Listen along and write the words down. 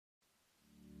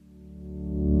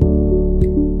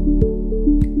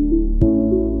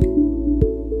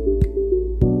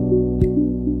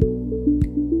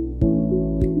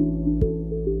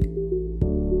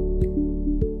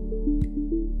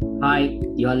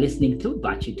listening to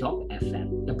Baachu Talk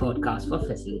FM, a podcast for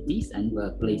facilities and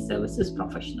workplace services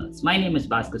professionals. My name is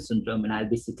Baachu and I'll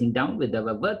be sitting down with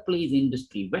our workplace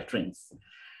industry veterans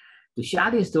to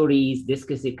share their stories,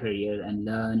 discuss their career, and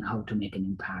learn how to make an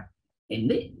impact in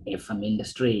the FM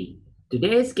industry.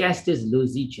 Today's guest is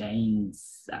Lucy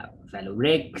Jeynes, fellow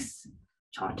RICS,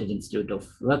 Chartered Institute of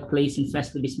Workplace and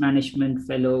Facilities Management,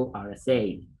 fellow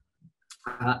RSA,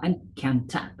 and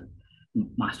CANTAP,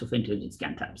 Master of Intelligence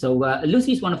CANTAP. So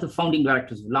Lucy is one of the founding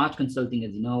directors of Larch Consulting,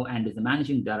 as you know, and is the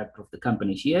managing director of the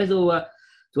company. She has over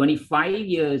 25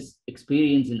 years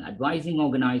experience in advising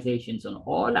organizations on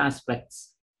all aspects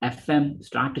FM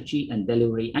strategy and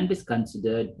delivery, and is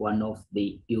considered one of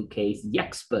the UK's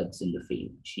experts in the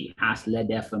field. She has led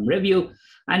FM review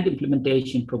and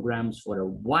implementation programs for a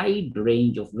wide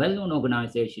range of well-known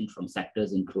organizations from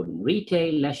sectors including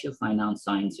retail, leisure, finance,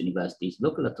 science, universities,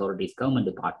 local authorities, government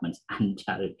departments, and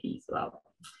charities. Wow.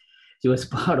 She was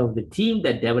part of the team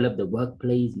that developed the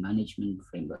workplace management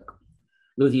framework.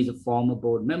 Lucy is a former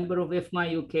board member of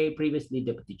IFMA UK, previously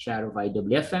deputy chair of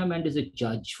IWFM, and is a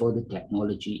judge for the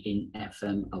Technology in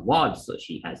FM Awards. So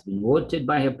she has been voted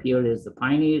by her peers as the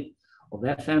pioneer of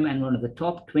FM and one of the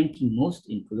top 20 most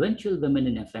influential women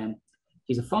in FM.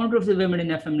 She's a founder of the Women in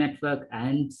FM Network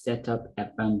and set up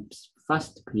FM's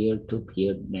first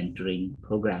peer-to-peer mentoring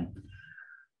program.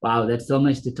 Wow, that's so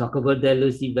much to talk about there,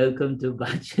 Lucy. Welcome to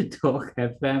Baachu Talk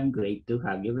FM. Great to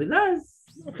have you with us.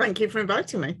 Thank you for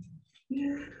inviting me.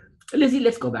 Lucy,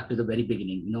 let's go back to the very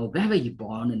beginning. You know, where were you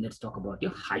born, and let's talk about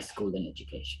your high school and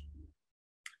education.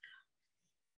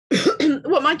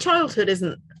 Well, my childhood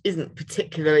isn't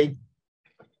particularly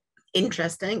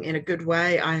interesting in a good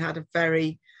way. I had a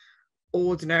very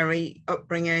ordinary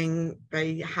upbringing,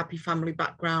 very happy family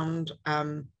background.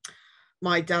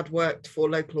 My dad worked for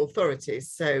local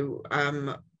authorities, so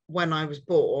when I was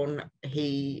born,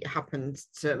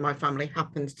 my family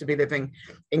happened to be living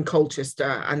in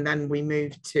Colchester, and then we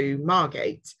moved to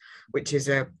Margate, which is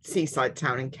a seaside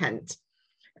town in Kent.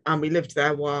 And we lived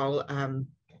there while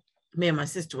me and my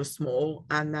sister were small.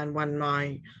 And then when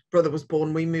my brother was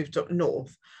born, we moved up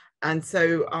north. And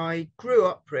so I grew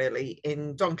up really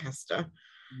in Doncaster,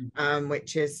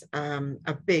 which is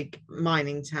a big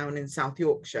mining town in South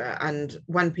Yorkshire. And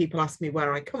when people ask me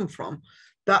where I come from,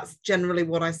 that's generally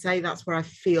what I say. That's where I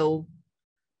feel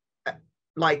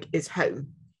like is home,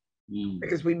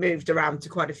 because we moved around to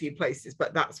quite a few places,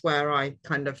 but that's where I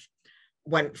kind of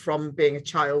went from being a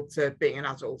child to being an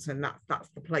adult. And that's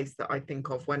the place that I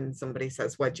think of when somebody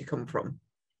says, where'd you come from?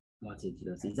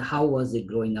 So how was it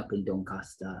growing up in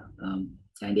Doncaster? And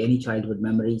any childhood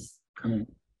memories coming?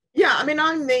 Yeah, I mean,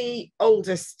 I'm the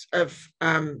oldest of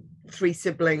three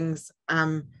siblings.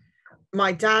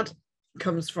 My dad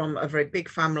comes from a very big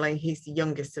family. He's the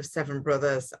youngest of 7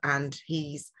 brothers, and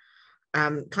he's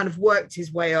kind of worked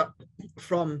his way up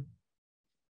from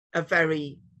a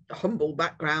very humble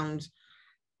background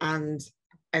and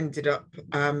ended up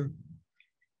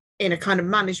in a kind of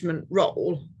management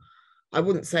role. I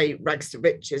wouldn't say rags to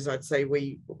riches. I'd say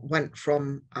we went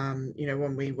from,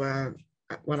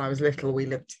 when I was little, we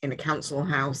lived in a council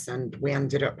house, and we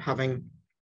ended up having,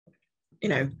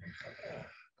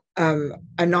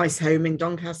 a nice home in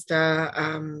Doncaster,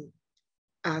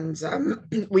 and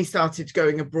we started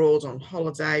going abroad on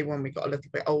holiday when we got a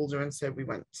little bit older, and so we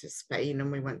went to Spain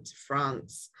and we went to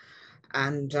France.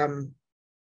 And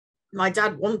my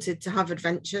dad wanted to have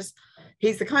adventures.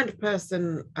 He's the kind of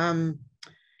person,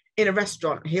 in a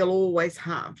restaurant, he'll always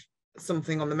have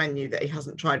something on the menu that he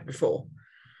hasn't tried before.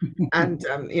 And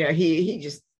he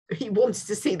wanted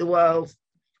to see the world.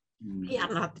 He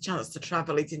hadn't had the chance to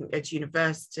travel. He didn't go to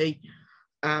university.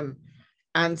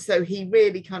 And so he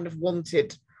really kind of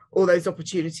wanted all those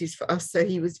opportunities for us. So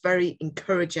he was very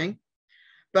encouraging.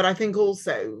 But I think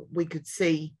also we could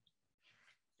see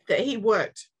that he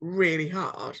worked really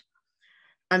hard,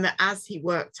 and that as he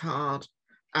worked hard,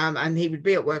 and he would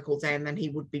be at work all day, and then he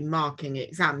would be marking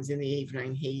exams in the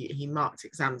evening. He marked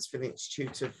exams for the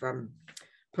Institute of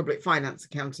Public Finance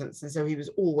Accountants. And so he was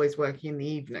always working in the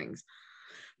evenings.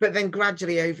 But then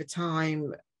gradually over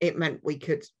time, it meant we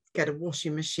could get a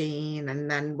washing machine. And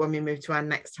then when we moved to our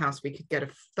next house, we could get a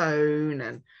phone,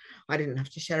 and I didn't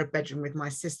have to share a bedroom with my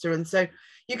sister. And so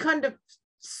you kind of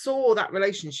saw that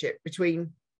relationship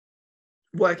between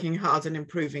working hard and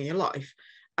improving your life.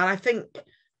 And I think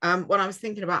when I was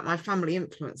thinking about my family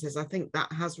influences, I think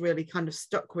that has really kind of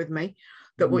stuck with me,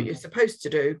 that what you're supposed to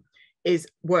do is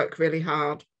work really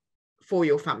hard for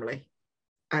your family.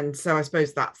 And so I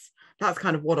suppose that's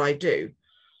kind of what I do.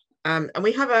 And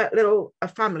we have a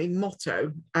family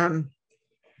motto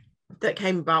that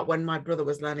came about when my brother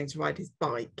was learning to ride his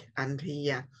bike, and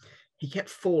he he kept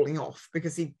falling off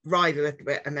because he'd ride a little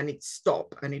bit and then he'd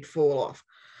stop and he'd fall off.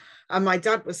 And my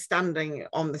dad was standing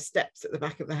on the steps at the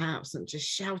back of the house and just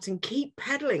shouting, keep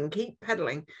pedaling, keep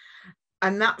pedaling.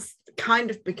 And that's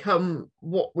kind of become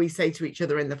what we say to each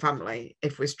other in the family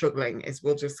if we're struggling, is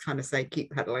we'll just kind of say, keep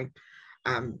pedaling,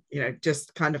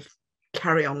 just kind of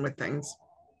carry on with things.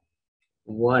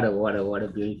 What a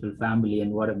beautiful family,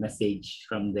 and what a message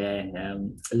from there,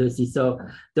 Lucy. So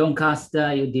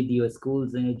Doncaster, you did your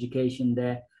schools and education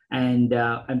there, and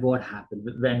what happened?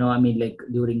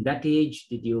 During that age,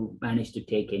 did you manage to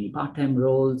take any part-time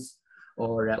roles,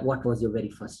 or what was your very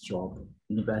first job?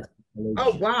 University, college?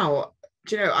 Oh wow!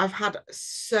 Do you know, I've had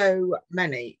so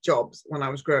many jobs when I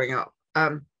was growing up.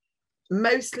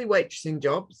 Mostly waitressing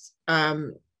jobs,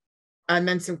 and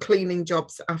then some cleaning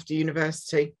jobs after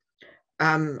university.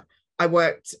 I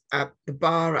worked at the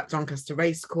bar at Doncaster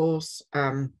Racecourse.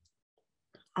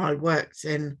 I worked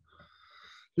in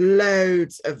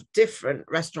loads of different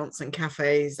restaurants and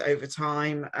cafes over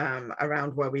time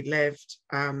around where we lived.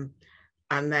 And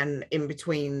then in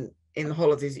between, in the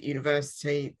holidays at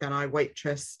university, then I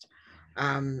waitressed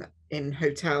in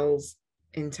hotels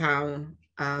in town.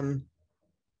 And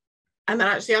then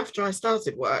actually after I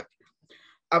started work,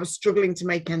 I was struggling to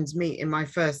make ends meet in my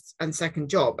first and second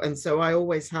job. And so I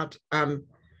always had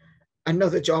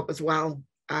another job as well.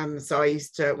 So I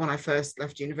used to, when I first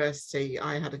left university,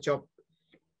 I had a job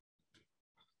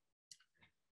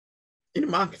in a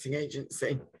marketing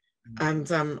agency. And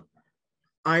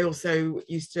I also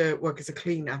used to work as a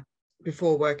cleaner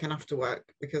before work and after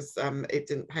work, because it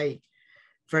didn't pay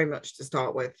very much to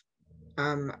start with.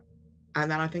 And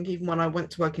then I think even when I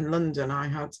went to work in London, I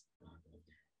had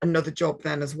another job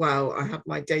then as well. I had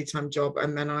my daytime job,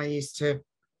 and then I used to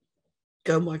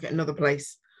go and work at another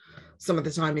place some of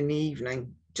the time in the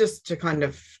evening, just to kind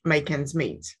of make ends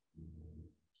meet.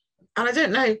 And I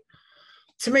don't know,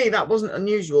 to me that wasn't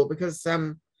unusual, because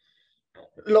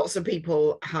lots of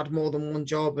people had more than one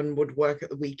job and would work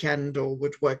at the weekend or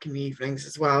would work in the evenings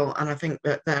as well. And I think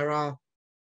that there are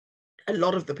a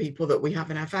lot of the people that we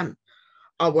have in FM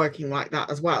are working like that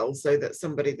as well, so that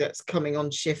somebody that's coming on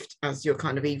shift as your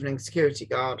kind of evening security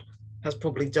guard has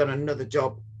probably done another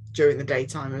job during the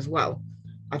daytime as well.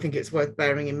 I think it's worth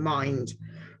bearing in mind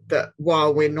that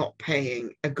while we're not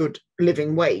paying a good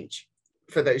living wage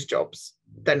for those jobs,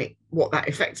 then what that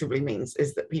effectively means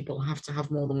is that people have to have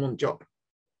more than one job.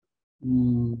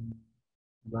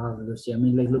 Wow, Lucy. I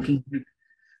mean, like, looking at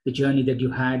the journey that you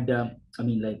had,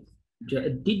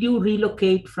 did you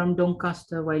relocate from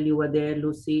Doncaster while you were there,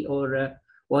 Lucy, or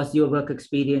was your work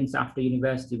experience after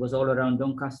university was all around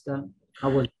Doncaster?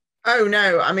 How was it? Oh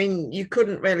no, I mean, you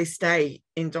couldn't really stay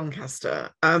in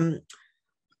Doncaster. When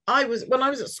I was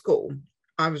at school,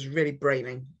 I was really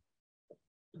brainy,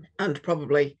 and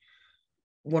probably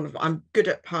I'm good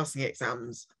at passing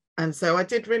exams. And so I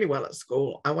did really well at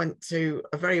school. I went to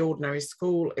a very ordinary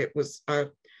school. It was a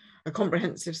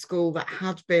comprehensive school that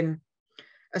had been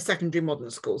a secondary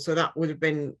modern school. So that would have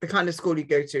been the kind of school you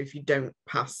go to if you don't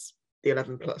pass the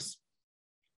 11 plus.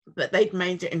 But they'd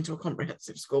made it into a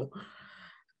comprehensive school.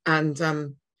 And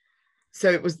so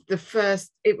it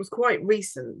was quite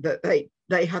recent that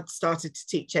they had started to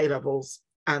teach A-levels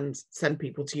and send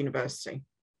people to university.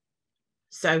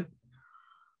 So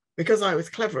because I was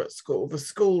clever at school, the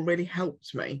school really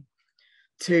helped me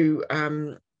to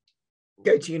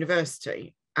go to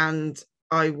university. And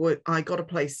I got a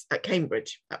place at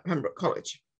Cambridge at Pembroke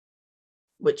College,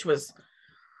 which was,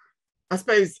 I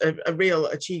suppose, a real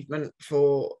achievement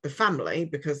for the family,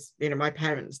 because, you know, my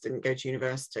parents didn't go to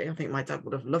university. I think my dad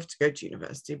would have loved to go to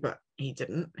university, but he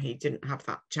didn't have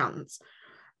that chance.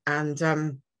 And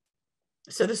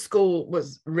so the school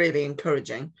was really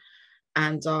encouraging,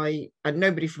 and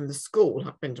nobody from the school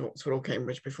had been to Oxford or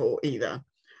Cambridge before either.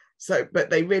 So, but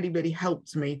they really, really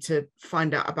helped me to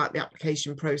find out about the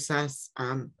application process,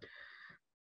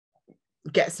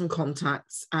 get some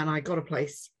contacts, and I got a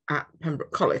place at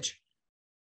Pembroke College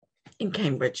in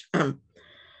Cambridge.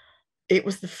 It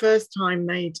was the first time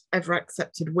they'd ever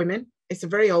accepted women. It's a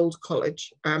very old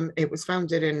college. It was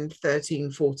founded in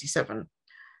 1347.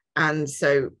 And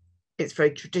so it's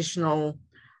very traditional.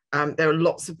 There are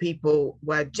lots of people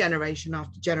where generation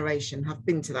after generation have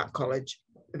been to that college.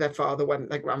 Their father went,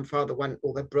 their grandfather went,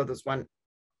 or their brothers went.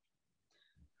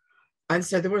 And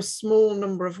so there were a small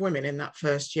number of women in that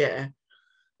first year.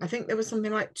 I think there was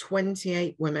something like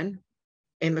 28 women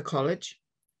in the college.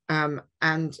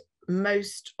 And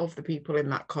most of the people in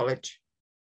that college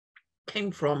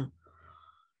came from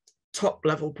top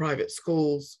level private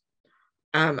schools,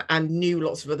 and knew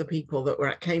lots of other people that were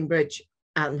at Cambridge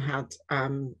and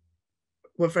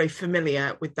were very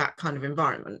familiar with that kind of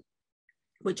environment.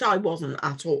 which I wasn't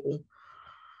at all.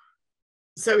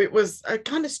 So it was a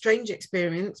kind of strange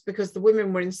experience because the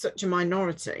women were in such a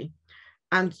minority.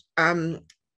 And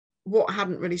what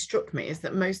hadn't really struck me is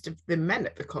that most of the men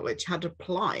at the college had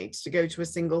applied to go to a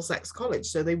single sex college.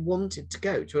 So they wanted to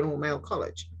go to an all male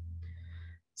college.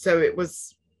 So it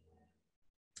was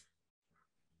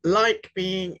like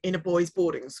being in a boys'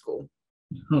 boarding school,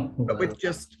 but with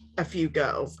just a few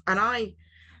girls. And I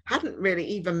hadn't really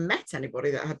even met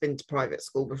anybody that had been to private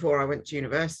school before I went to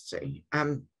university.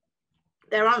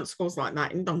 There aren't schools like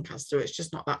that in Doncaster. It's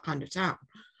just not that kind of town.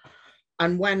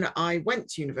 And when I went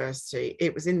to university,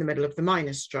 it was in the middle of the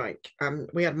miners' strike.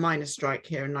 We had a miners' strike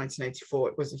here in 1984.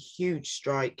 It was a huge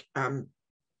strike.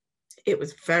 It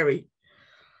was very,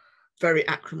 very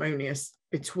acrimonious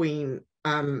between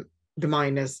the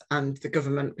miners and the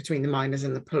government, between the miners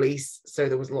and the police. So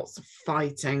there was lots of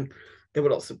fighting. There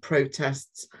were lots of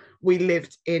protests. We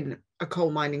lived in a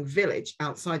coal mining village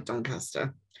outside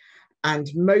Doncaster. And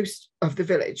most of the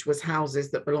village was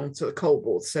houses that belonged to the coal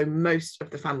boards. So most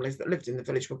of the families that lived in the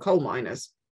village were coal miners.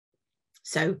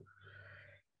 So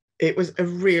it was a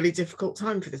really difficult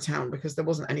time for the town because there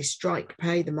wasn't any strike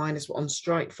pay. The miners were on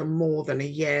strike for more than a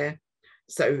year.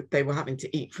 So they were having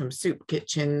to eat from soup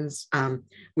kitchens.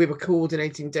 We were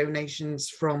coordinating donations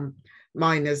from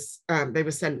miners. They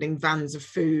were sending vans of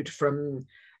food from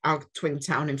our twin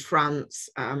town in France,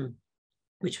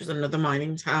 which was another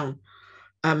mining town.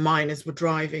 Miners were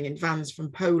driving in vans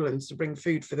from Poland to bring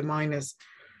food for the miners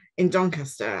in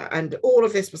Doncaster. And all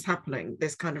of this was happening,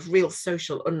 this kind of real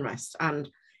social unrest and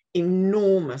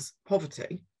enormous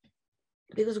poverty.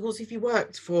 Because, of course, if you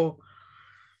worked for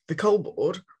the coal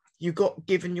board, you got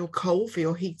given your coal for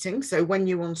your heating. So when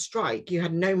you were on strike, you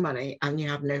had no money and you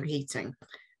had no heating.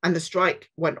 And the strike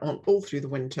went on all through the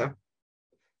winter.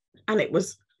 And it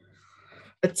was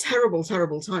a terrible,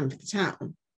 terrible time for the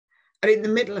town. And in the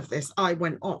middle of this, I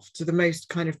went off to the most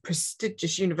kind of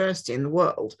prestigious university in the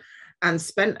world and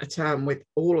spent a term with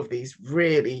all of these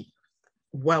really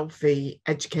wealthy,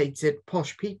 educated,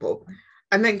 posh people,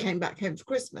 and then came back home for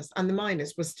Christmas and the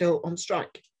miners were still on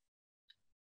strike.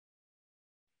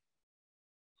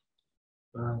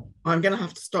 Wow. I'm going to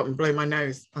have to stop and blow my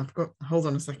nose. Hold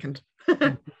on a second.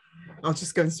 I'll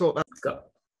just go and sort that. Let's go.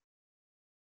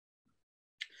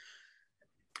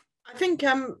 I think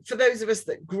for those of us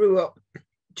that grew up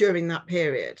during that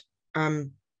period,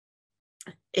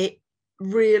 it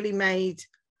really made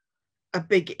a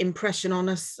big impression on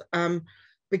us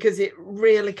because it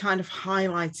really kind of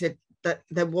highlighted that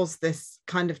there was this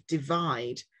kind of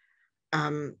divide.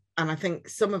 And I think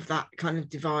some of that kind of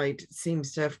divide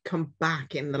seems to have come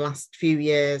back in the last few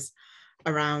years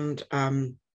around,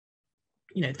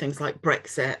 things like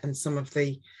Brexit and some of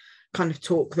the kind of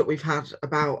talk that we've had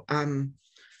about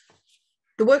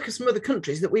the workers from other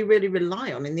countries that we really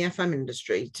rely on in the FM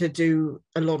industry to do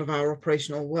a lot of our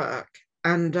operational work.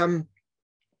 And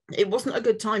it wasn't a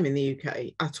good time in the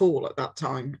UK at all at that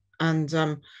time. And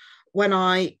when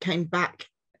I came back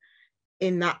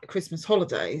in that Christmas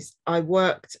holidays, I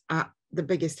worked at the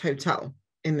biggest hotel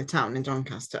in the town in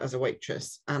Doncaster as a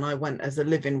waitress. And I went as a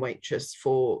live-in waitress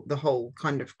for the whole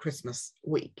kind of Christmas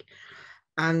week.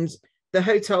 And the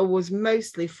hotel was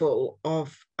mostly full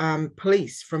of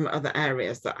police from other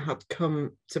areas that had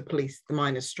come to police the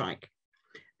miners' strike.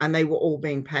 And they were all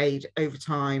being paid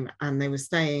overtime and they were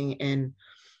staying in,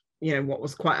 what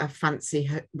was quite a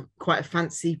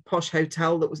fancy posh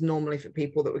hotel that was normally for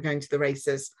people that were going to the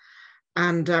races.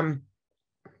 And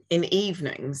in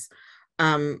evenings,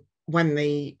 when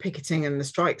the picketing and the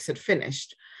strikes had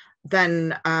finished,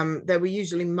 then there were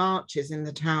usually marches in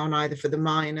the town, either for the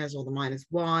miners or the miners'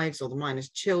 wives or the miners'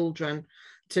 children,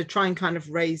 to try and kind of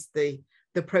raise the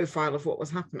profile of what was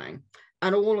happening.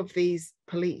 And all of these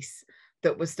police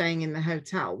that were staying in the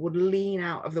hotel would lean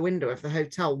out of the window of the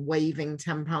hotel waving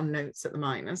 £10 notes at the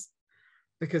miners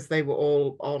because they were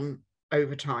all on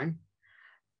overtime.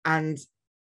 And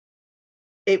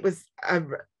it was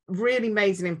really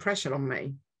made an impression on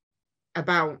me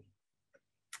about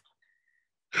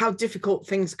how difficult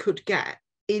things could get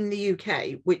in the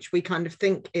UK, which we kind of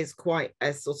think is quite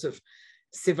a sort of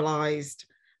civilized,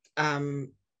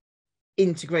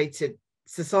 integrated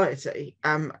society.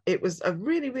 It was a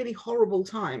really, really horrible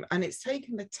time. And it's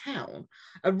taken the town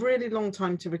a really long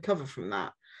time to recover from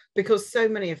that because so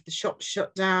many of the shops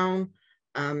shut down,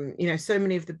 so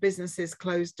many of the businesses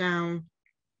closed down.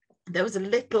 There was a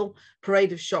little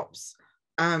parade of shops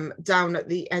down at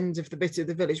the end of the bit of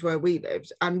the village where we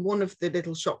lived. And one of the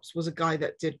little shops was a guy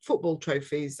that did football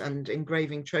trophies and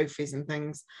engraving trophies and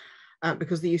things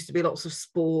because there used to be lots of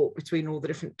sport between all the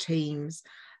different teams.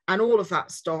 And all of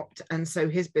that stopped. And so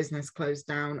his business closed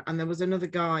down. And there was another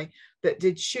guy that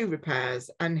did shoe repairs,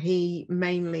 and he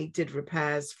mainly did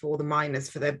repairs for the miners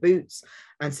for their boots.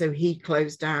 And so he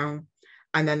closed down.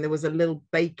 And then there was a little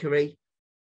bakery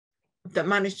that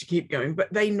managed to keep going,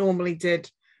 but they normally did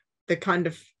the kind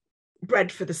of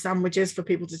bread for the sandwiches for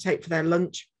people to take for their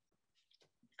lunch.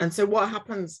 And so what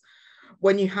happens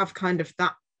when you have kind of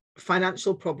that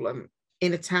financial problem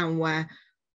in a town where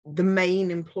the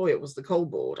main employer was the coal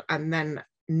board, and then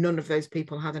none of those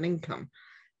people had an income,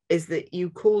 is that you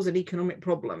cause an economic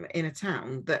problem in a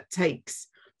town that takes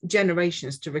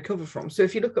generations to recover from. So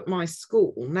if you look at my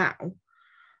school now,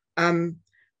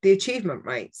 the achievement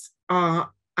rates are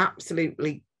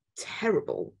absolutely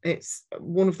terrible. It's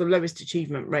one of the lowest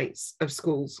achievement rates of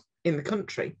schools in the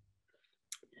country.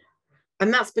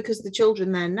 And that's because the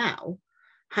children there now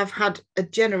have had a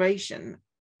generation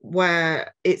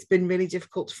where it's been really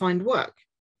difficult to find work,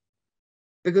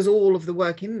 because all of the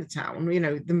work in the town,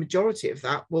 the majority of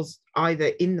that was either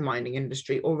in the mining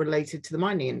industry or related to the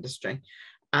mining industry.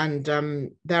 And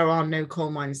there are no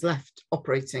coal mines left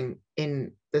operating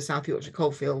in the South Yorkshire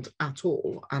coalfield at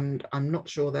all. And I'm not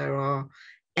sure there are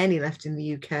any left in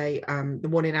the UK. The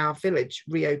one in our village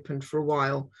reopened for a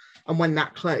while. And when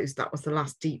that closed, that was the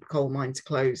last deep coal mine to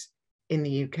close in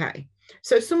the UK.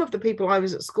 So some of the people I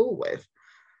was at school with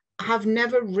have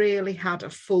never really had a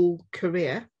full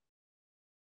career,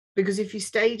 because if you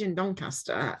stayed in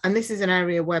Doncaster, and this is an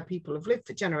area where people have lived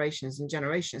for generations and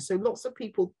generations, so lots of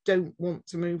people don't want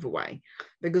to move away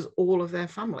because all of their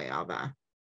family are there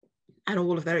and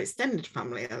all of their extended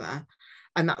family are there,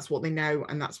 and that's what they know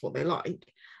and that's what they like.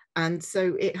 And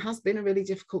so it has been a really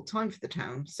difficult time for the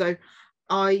town. So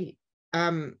I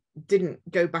didn't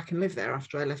go back and live there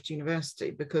after I left university,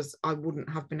 because I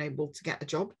wouldn't have been able to get a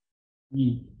job.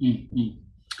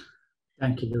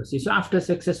 Thank you, Lucy. So after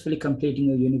successfully completing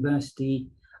your university,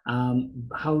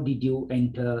 how did you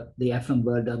enter the FM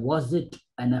world? Or was it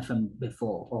an FM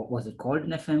before, or was it called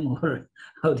an FM, or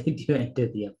how did you enter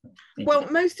the FM? Well,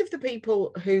 most of the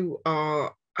people who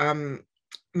are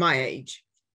my age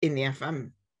in the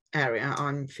FM area,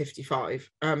 I'm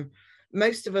 55,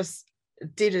 most of us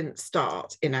didn't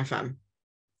start in FM.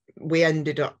 We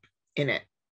ended up in it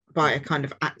by a kind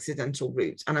of accidental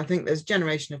route. And I think there's a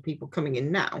generation of people coming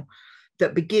in now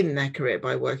that begin their career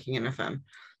by working in FM.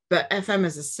 But FM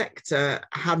as a sector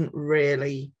hadn't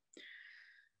really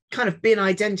kind of been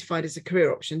identified as a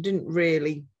career option, didn't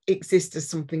really exist as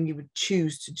something you would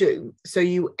choose to do. So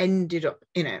you ended up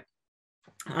in it.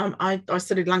 I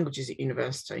studied languages at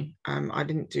university. I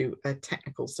didn't do a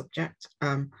technical subject.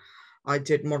 I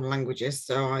did modern languages.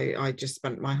 So I just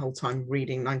spent my whole time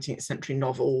reading 19th century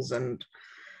novels and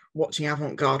watching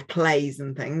avant-garde plays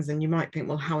and things. And you might think,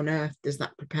 well, how on earth does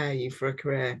that prepare you for a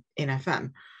career in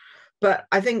FM? But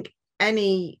I think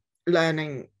any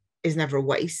learning is never a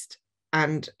waste.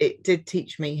 And it did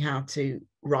teach me how to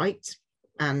write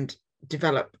and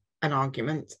develop an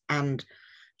argument and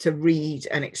to read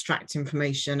and extract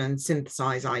information and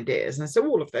synthesize ideas. And so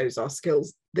all of those are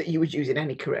skills that you would use in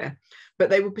any career. But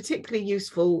they were particularly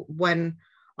useful when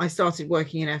I started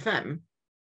working in FM,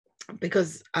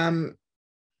 because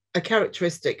a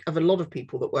characteristic of a lot of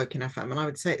people that work in FM, and I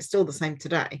would say it's still the same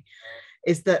today,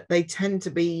 is that they tend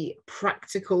to be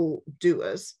practical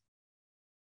doers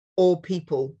or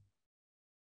people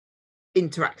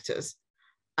interactors.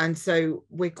 And so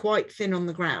we're quite thin on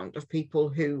the ground of people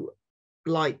who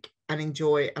like and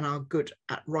enjoy and are good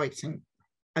at writing.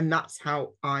 And that's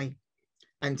how I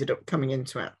ended up coming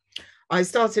into it. I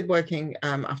started working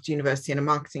after university in a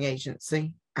marketing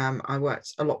agency. I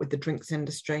worked a lot with the drinks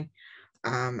industry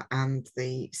and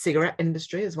the cigarette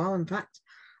industry as well, in fact.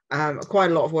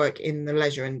 Quite a lot of work in the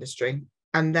leisure industry.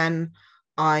 And then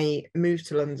I moved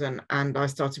to London and I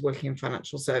started working in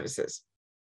financial services.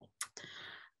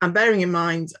 And bearing in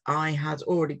mind, I had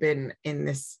already been in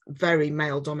this very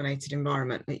male-dominated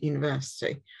environment at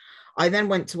university. I then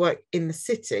went to work in the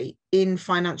city in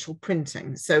financial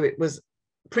printing. So it was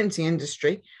printing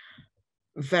industry,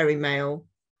 very male,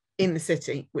 in the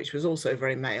city, which was also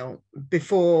very male,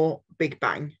 before Big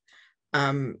Bang.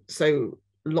 So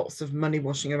lots of money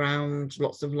washing around,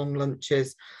 lots of long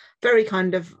lunches, very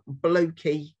kind of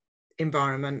blokey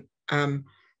environment,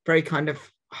 very kind of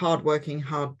hardworking,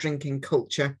 hard drinking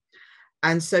culture.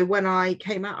 And so when I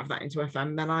came out of that into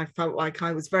FM, then I felt like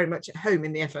I was very much at home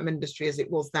in the FM industry as it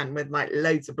was then, with like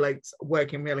loads of blokes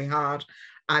working really hard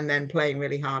and then playing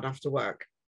really hard after work.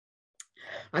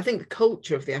 I think the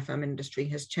culture of the FM industry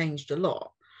has changed a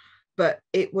lot, but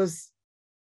it was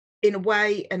in a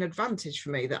way an advantage for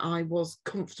me that I was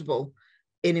comfortable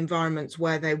in environments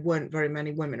where there weren't very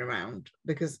many women around,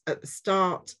 because at the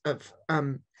start of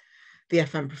the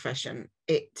FM profession,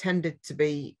 it tended to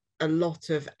be a lot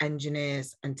of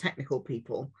engineers and technical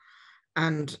people.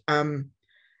 And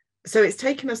so it's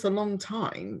taken us a long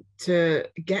time to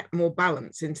get more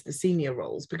balance into the senior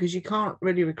roles, because you can't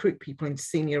really recruit people into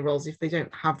senior roles if they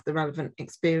don't have the relevant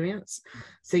experience.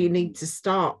 So you need to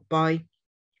start by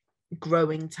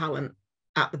growing talent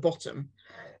at the bottom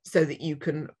so that you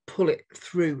can pull it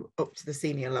through up to the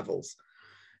senior levels.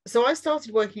 So I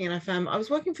started working in FM. I was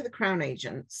working for the Crown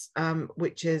Agents,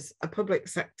 which is a public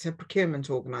sector procurement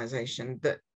organisation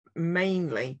that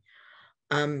mainly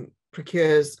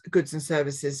procures goods and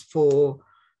services for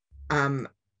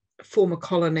former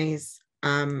colonies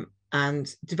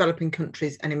and developing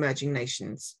countries and emerging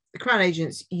nations. The Crown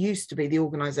Agents used to be the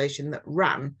organisation that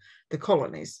ran the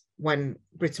colonies when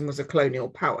Britain was a colonial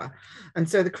power. And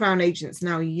so the Crown Agents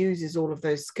now uses all of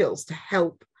those skills to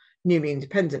help newly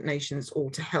independent nations,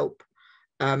 or to help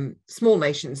small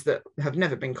nations that have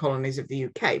never been colonies of the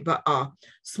UK, but are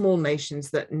small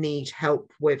nations that need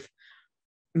help with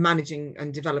managing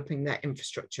and developing their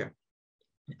infrastructure.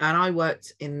 And I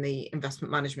worked in the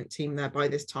investment management team there. By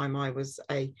this time, I was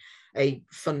a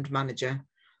fund manager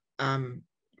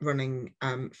running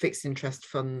fixed interest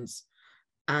funds.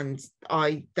 And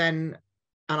I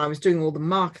was doing all the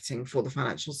marketing for the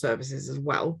financial services as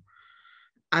well.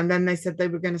 And then they said they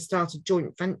were going to start a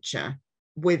joint venture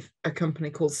with a company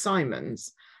called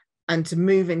Simons, and to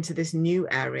move into this new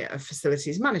area of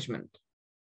facilities management.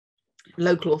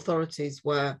 Local authorities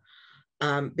were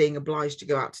being obliged to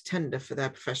go out to tender for their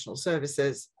professional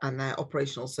services and their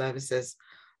operational services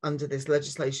under this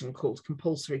legislation called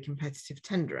compulsory competitive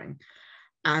tendering.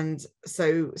 And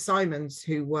so Simons,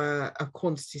 who were a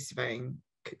quantity surveying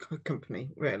company,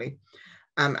 really,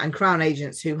 and Crown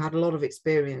Agents, who had a lot of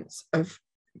experience of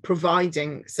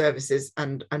providing services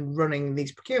and running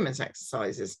these procurement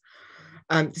exercises,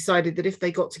 decided that if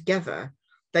they got together,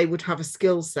 they would have a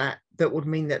skill set that would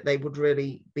mean that they would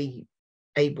really be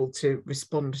able to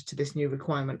respond to this new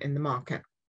requirement in the market.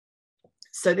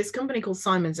 So this company called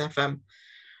Simons FM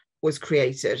was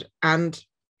created, and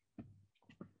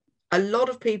a lot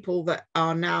of people that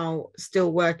are now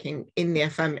still working in the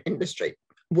FM industry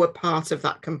were part of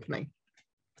that company.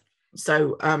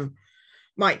 So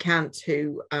Mike Cant,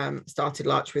 who started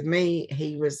Larch with me,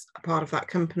 he was a part of that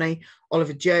company.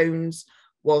 Oliver Jones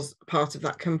was part of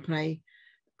that company.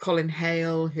 Colin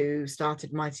Hale, who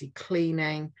started Mighty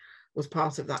Cleaning, was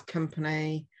part of that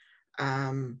company.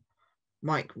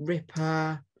 Mike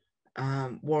Ripper,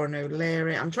 Warren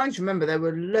O'Leary. I'm trying to remember, there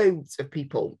were loads of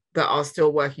people that are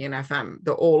still working in FM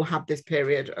that all had this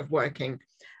period of working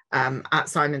at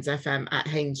Simons FM at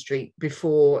Haynes Street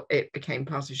before it became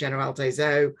part of General des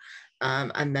Eaux,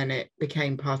 and then it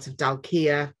became part of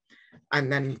Dalkia,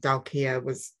 and then Dalkia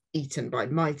was eaten by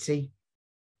Mighty.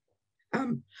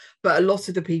 But a lot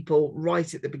of the people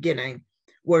right at the beginning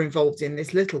were involved in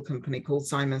this little company called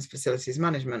Simons Facilities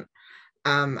Management.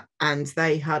 And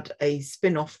they had a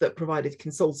spin-off that provided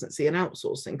consultancy and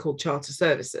outsourcing called Charter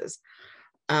Services.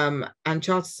 And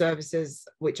Charter Services,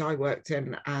 which I worked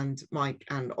in and Mike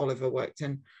and Oliver worked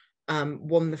in,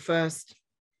 won the first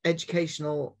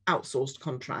educational outsourced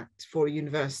contract for a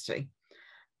university.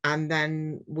 And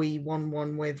then we won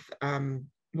one with one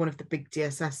of the big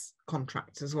DSS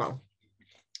contracts as well.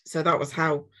 So that was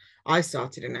how I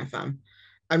started in FM.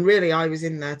 And really, I was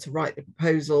in there to write the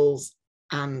proposals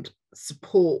and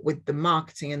support with the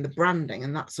marketing and the branding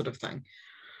and that sort of thing.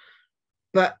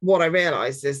 But what I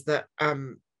realized is that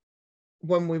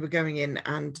when we were going in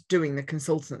and doing the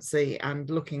consultancy and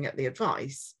looking at the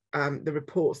advice, the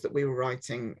reports that we were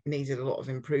writing needed a lot of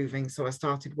improving. So I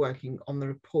started working on the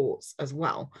reports as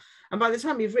well. And by the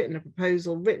time you've written a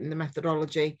proposal, written the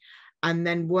methodology, and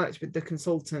then worked with the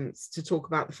consultants to talk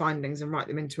about the findings and write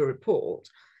them into a report,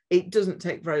 it doesn't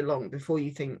take very long before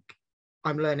you think,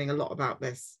 I'm learning a lot about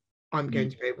this. I'm going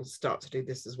to be able to start to do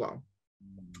this as well.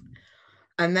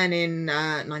 And then in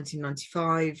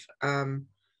 1995,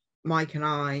 Mike and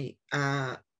I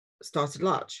started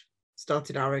Larch,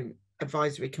 started our own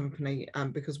advisory company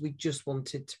because we just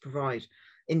wanted to provide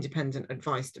independent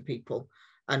advice to people.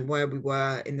 And where we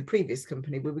were in the previous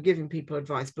company, we were giving people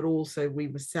advice, but also we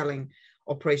were selling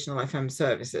operational FM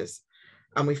services.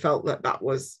 And we felt that that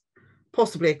was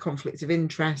possibly a conflict of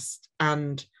interest.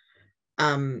 And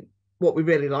what we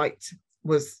really liked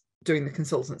was doing the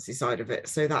consultancy side of it.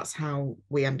 So that's how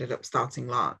we ended up starting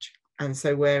Larch. And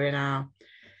so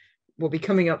we'll be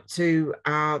coming up to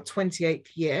our 28th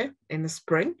year in the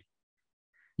spring.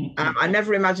 I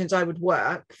never imagined I would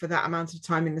work for that amount of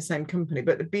time in the same company.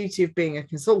 But the beauty of being a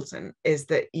consultant is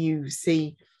that you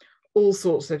see all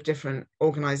sorts of different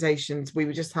organisations. We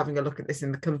were just having a look at this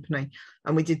in the company,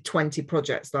 and we did 20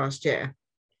 projects last year.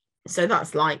 So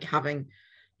that's like having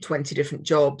 20 different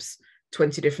jobs,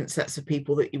 20 different sets of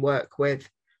people that you work with,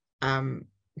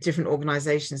 different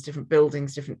organisations, different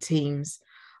buildings, different teams.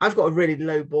 I've got a really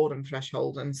low boredom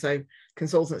threshold, and so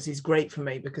consultancy is great for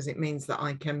me because it means that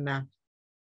I can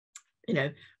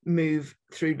move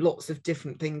through lots of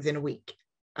different things in a week,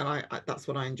 and I that's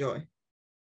what I enjoy.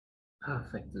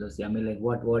 Perfect, Lucy. I mean, like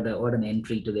what an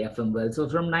entry to the FM world. So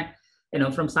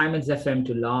from Simon's FM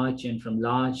to Larch, and from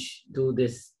Larch to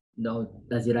this,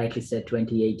 as you rightly said,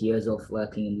 28 years of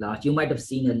working in Larch, you might have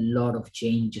seen a lot of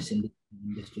changes in the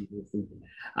industry,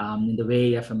 in the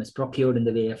way FM is procured, in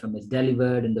the way FM is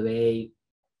delivered, in the way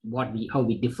how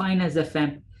we define as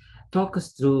FM. Talk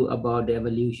us through about the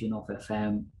evolution of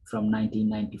FM from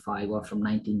 1995 or from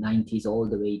 1990s all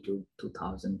the way to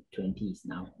 2020s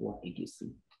now. What did you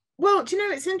see? Well, do you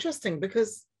know, it's interesting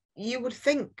because you would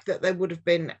think that there would have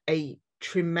been a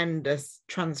tremendous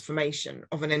transformation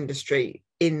of an industry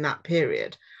in that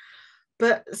period.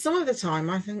 But some of the time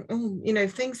I think,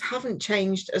 things haven't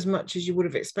changed as much as you would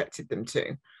have expected them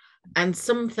to. And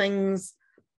some things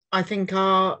I think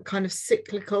are kind of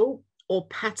cyclical or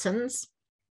patterns.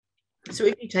 So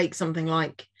if you take something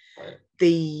like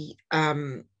the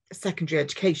secondary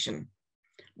education,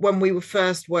 when we were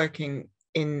first working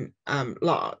in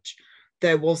Larch,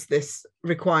 there was this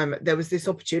requirement, there was this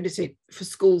opportunity for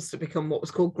schools to become what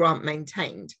was called grant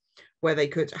maintained, where they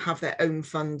could have their own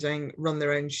funding, run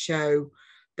their own show,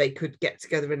 they could get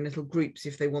together in little groups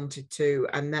if they wanted to,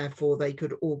 and therefore they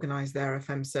could organise their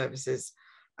FM services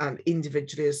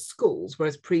individually as schools,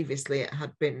 whereas previously it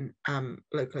had been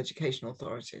local education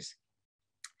authorities.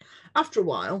 After a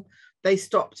while, they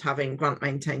stopped having grant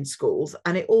maintained schools,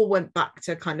 and it all went back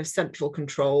to kind of central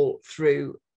control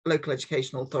through local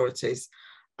education authorities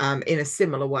in a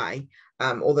similar way,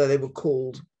 although they were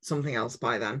called something else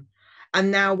by then. And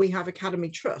now we have academy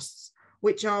trusts,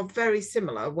 which are very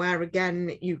similar, where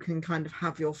again, you can kind of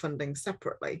have your funding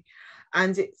separately.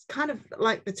 And it's kind of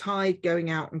like the tide going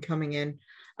out and coming in.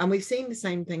 And we've seen the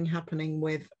same thing happening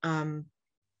with the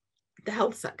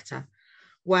health sector,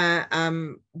 where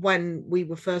when we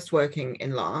were first working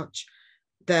in Larch,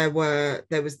 there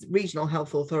was regional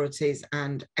health authorities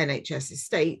and NHS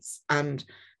estates, and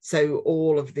so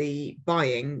all of the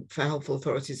buying for health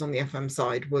authorities on the FM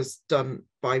side was done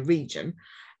by region,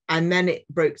 and then it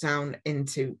broke down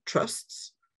into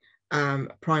trusts,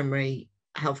 primary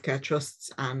healthcare trusts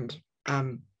and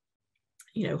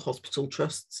hospital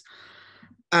trusts,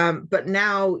 but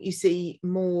now you see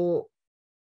more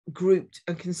grouped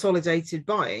and consolidated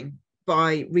buying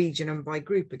by region and by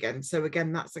group again. So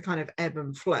again, that's the kind of ebb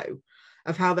and flow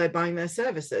of how they're buying their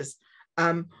services.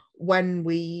 When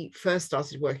we first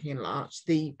started working in Larch,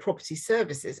 the Property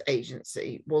Services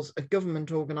Agency was a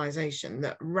government organisation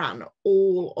that ran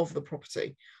all of the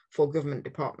property for government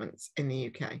departments in the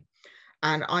UK.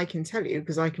 And I can tell you,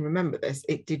 because I can remember this,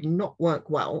 it did not work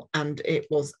well, and it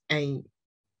was a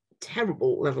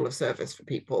terrible level of service for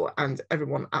people, and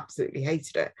everyone absolutely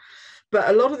hated it. But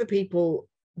a lot of the people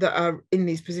that are in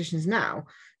these positions now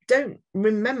don't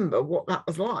remember what that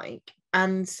was like,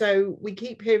 and so we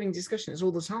keep hearing discussions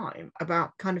all the time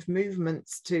about kind of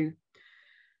movements to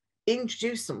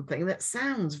introduce something that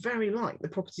sounds very like the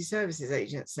Property Services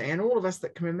Agency, and all of us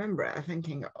that can remember it are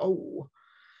thinking, oh,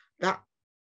 that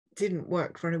didn't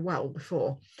work very well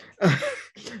before.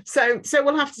 So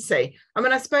we'll have to see. I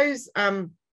mean, I suppose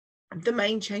the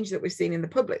main change that we've seen in the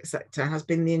public sector has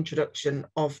been the introduction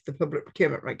of the public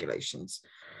procurement regulations.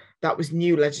 That was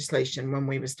new legislation when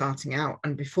we were starting out.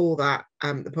 And before that,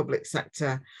 the public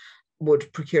sector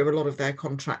would procure a lot of their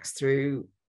contracts through,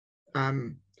 I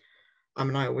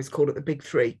always call it the big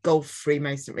three: golf,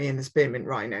 Freemasonry, and the Spearmint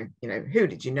Rhino. Who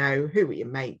did you know? Who were your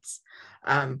mates?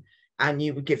 And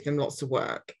you would give them lots of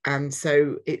work. And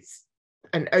so it's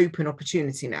an open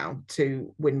opportunity now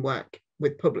to win work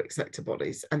with public sector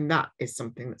bodies, and that is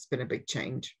something that's been a big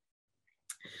change.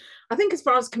 I think as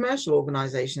far as commercial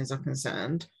organisations are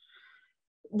concerned,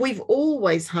 we've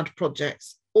always had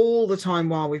projects all the time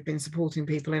while we've been supporting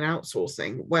people in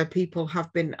outsourcing, where people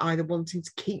have been either wanting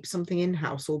to keep something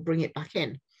in-house or bring it back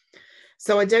in.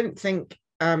 So I don't think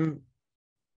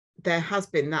there has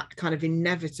been that kind of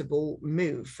inevitable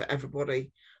move for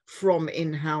everybody from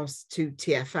in-house to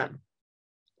TFM.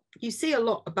 You see a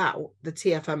lot about the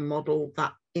TFM model,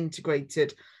 that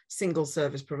integrated single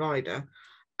service provider,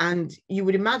 And you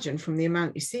would imagine from the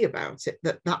amount you see about it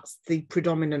that that's the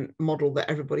predominant model that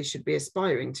everybody should be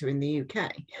aspiring to in the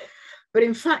UK. But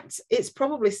in fact, it's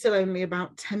probably still only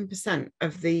about 10%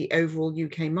 of the overall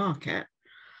UK market.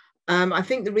 I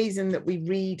think the reason that we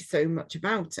read so much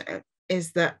about it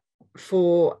is that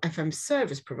for FM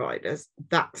service providers,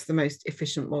 that's the most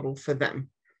efficient model for them.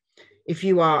 If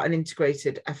you are an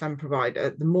integrated FM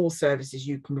provider, the more services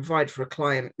you can provide for a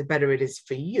client, the better it is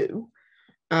for you.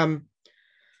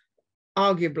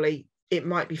 Arguably, it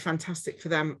might be fantastic for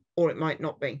them or it might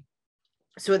not be.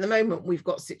 So at the moment, we've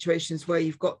got situations where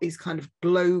you've got these kind of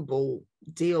global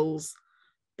deals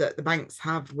that the banks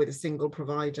have with a single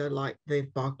provider, like the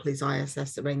Barclays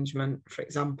ISS arrangement, for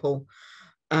example.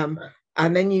 And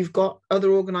then you've got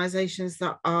other organisations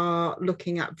that are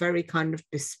looking at very kind of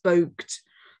bespoke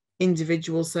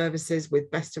individual services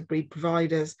with best of breed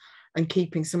providers and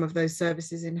keeping some of those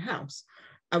services in-house.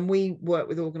 And we work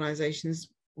with organisations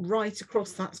right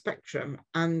across that spectrum.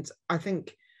 And I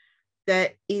think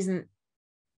there isn't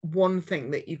one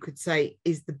thing that you could say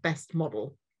is the best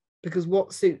model, because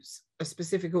what suits a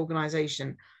specific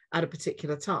organisation at a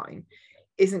particular time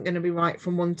isn't going to be right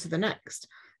from one to the next.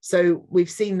 So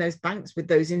we've seen those banks with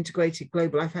those integrated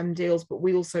global FM deals, but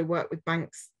we also work with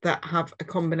banks that have a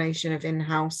combination of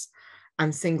in-house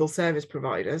and single service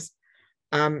providers,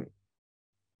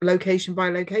 location by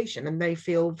location, and they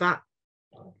feel that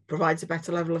provides a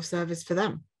better level of service for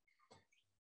them.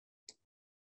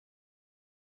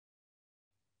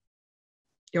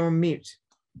 You're on mute.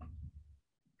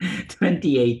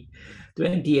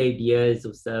 28 years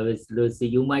of service, Lucy.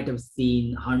 You might have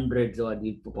seen hundreds or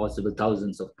possible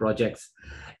thousands of projects.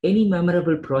 Any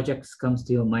memorable projects comes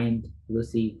to your mind,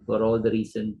 Lucy, for all the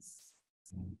reasons?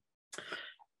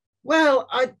 Well,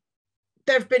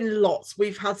 there have been lots.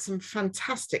 We've had some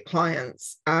fantastic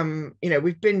clients.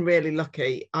 We've been really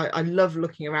lucky. I love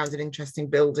looking around an interesting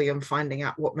building and finding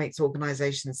out what makes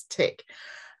organisations tick.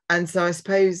 And so I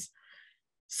suppose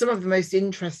some of the most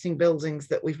interesting buildings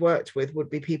that we've worked with would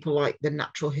be people like the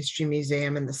Natural History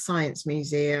Museum and the Science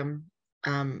Museum,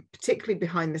 particularly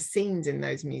behind the scenes in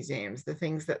those museums, the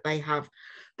things that they have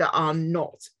that are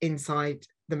not inside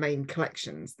the main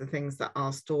collections, the things that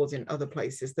are stored in other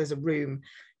places. There's a room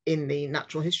in the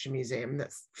Natural History Museum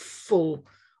that's full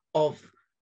of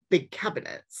big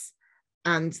cabinets,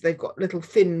 and they've got little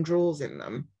thin drawers in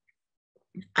them.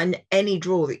 And any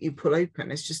drawer that you pull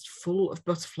open is just full of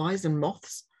butterflies and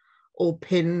moths all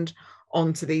pinned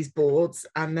onto these boards.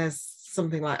 And there's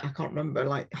something like, I can't remember,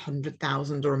 like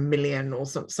 100,000 or 1 million or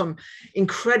some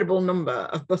incredible number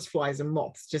of butterflies and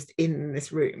moths just in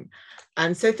this room.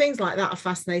 And so things like that are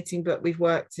fascinating. But we've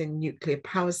worked in nuclear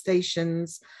power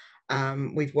stations.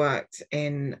 We've worked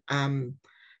in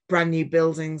brand new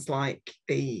buildings like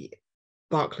the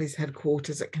Barclays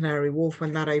headquarters at Canary Wharf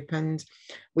when that opened.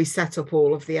 We set up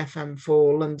all of the FM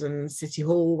for London City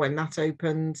Hall when that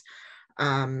opened.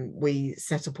 We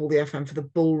set up all the FM for the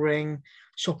Bullring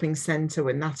shopping centre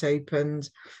when that opened.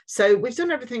 So we've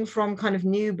done everything from kind of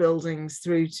new buildings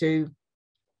through to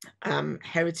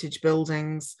heritage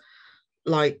buildings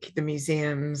like the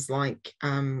museums, like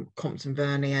Compton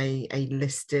Verney, a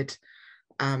listed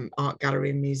art gallery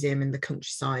and museum in the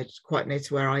countryside quite near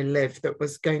to where I live that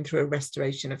was going through a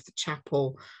restoration of the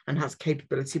chapel and has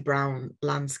capability brown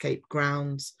landscape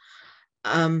grounds.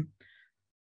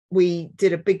 We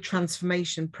did a big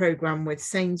transformation program with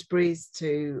Sainsbury's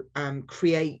to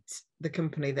create the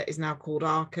company that is now called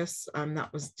Arcus.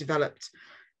 That was developed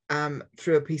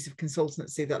through a piece of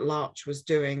consultancy that Larch was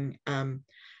doing.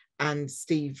 And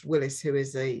Steve Willis, who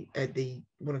is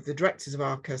one of the directors of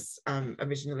Arcus,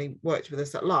 originally worked with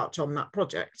us at Larch on that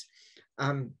project.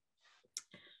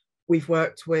 We've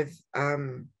worked with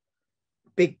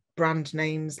big brand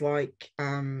names like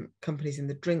companies in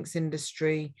the drinks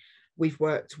industry. We've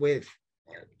worked with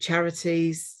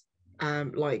charities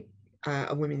like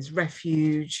a women's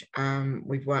refuge.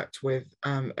 We've worked with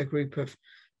a group of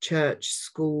church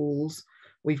schools.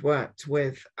 We've worked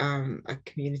with a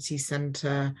community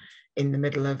centre in the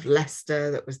middle of Leicester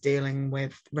that was dealing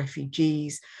with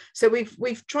refugees. So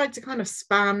we've tried to kind of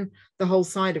span the whole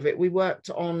side of it. We worked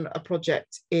on a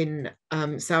project in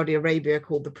Saudi Arabia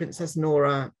called the Princess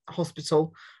Noura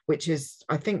Hospital, which is,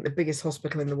 I think, the biggest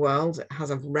hospital in the world. It has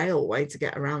a railway to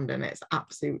get around and it's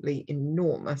absolutely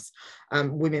enormous.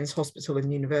 Women's hospital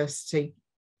and university.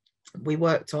 We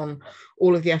worked on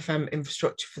all of the FM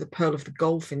infrastructure for the Pearl of the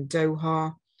Gulf in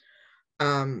Doha.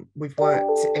 We've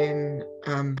worked in,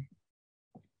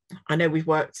 I know we've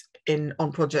worked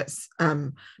on projects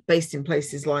based in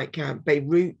places like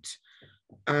Beirut.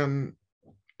 We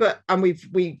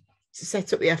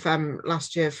set up the FM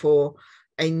last year for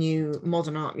a new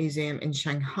modern art museum in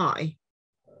Shanghai,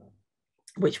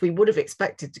 which we would have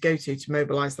expected to go to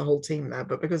mobilize the whole team there.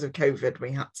 But because of COVID,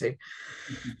 we had to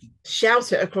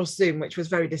shout it across Zoom, which was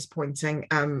very disappointing.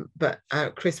 But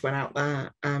Chris went out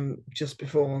there just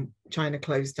before China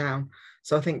closed down.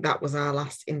 So I think that was our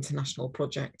last international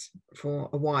project for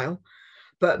a while.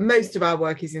 But most of our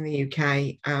work is in the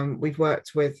UK. We've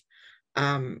worked with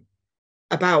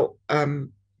about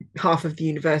half of the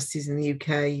universities in the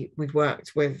UK. We've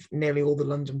worked with nearly all the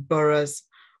London boroughs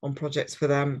on projects for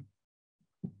them.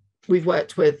 We've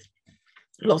worked with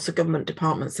lots of government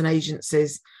departments and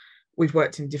agencies. We've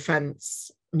worked in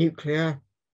defence, nuclear,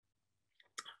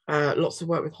 lots of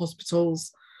work with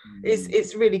hospitals.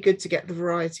 It's really good to get the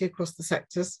variety across the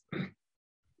sectors.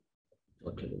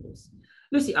 Totally.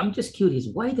 Lucy, I'm just curious,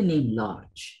 why the name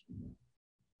Larch?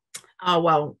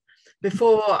 Well,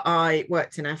 before I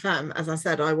worked in FM, as I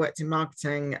said, I worked in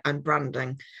marketing and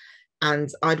branding,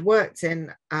 and I'd worked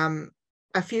in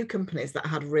a few companies that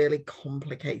had really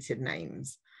complicated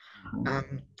names.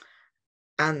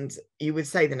 And you would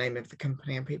say the name of the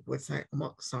company and people would say,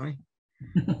 what, sorry?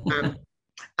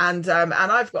 And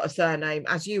I've got a surname,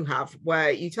 as you have,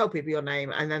 where you tell people your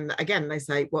name and then again they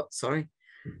say, what, sorry?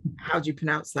 How do you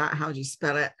pronounce that? How do you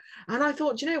spell it? And I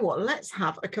thought, you know what, let's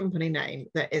have a company name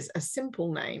that is a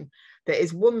simple name, that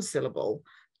is one syllable,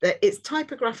 that it's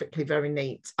typographically very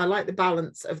neat. I like the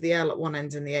balance of the L at one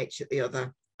end and the H at the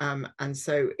other. And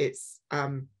so it's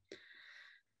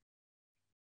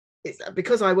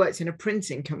because I worked in a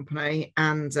printing company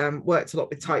and worked a lot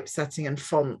with typesetting and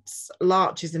fonts.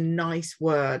 Larch is a nice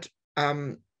word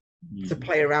to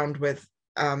play around with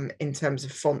in terms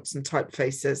of fonts and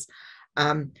typefaces.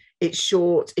 It's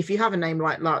short. If you have a name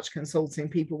like Larch Consulting,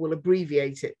 people will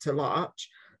abbreviate it to Larch,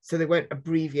 so they won't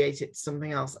abbreviate it to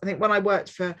something else. I think when I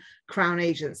worked for Crown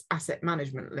Agents Asset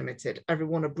Management Limited,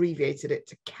 everyone abbreviated it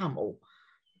to Camel.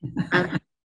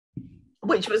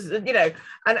 Which was, you know,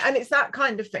 and it's that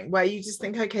kind of thing where you just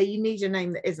think, okay, you need a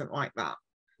name that isn't like that.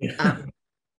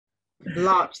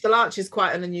 The larch is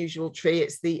quite an unusual tree.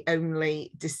 It's the only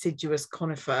deciduous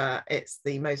conifer. It's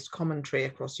the most common tree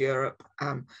across Europe.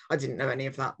 I didn't know any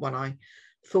of that when I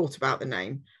thought about the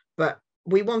name, but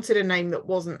we wanted a name that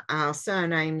wasn't our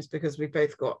surnames, because we've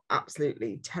both got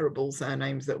absolutely terrible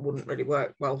surnames that wouldn't really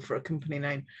work well for a company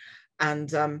name.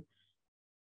 And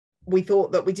we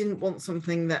thought that we didn't want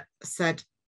something that said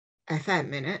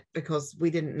FM in it, because we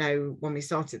didn't know when we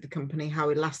started the company how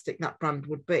elastic that brand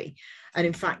would be. And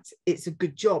in fact, it's a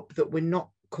good job that we're not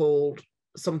called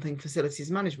something facilities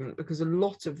management, because a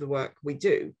lot of the work we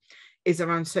do is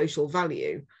around social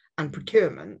value and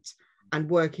procurement and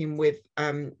working with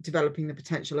developing the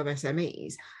potential of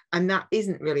SMEs. And that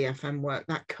isn't really FM work.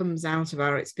 That comes out of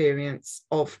our experience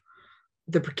of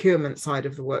the procurement side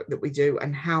of the work that we do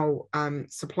and how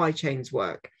supply chains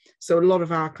work. So a lot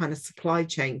of our kind of supply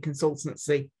chain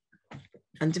consultancy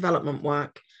and development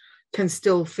work can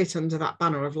still fit under that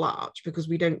banner of Larch, because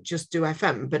we don't just do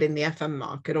FM, but in the FM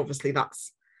market, obviously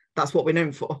that's what we're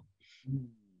known for.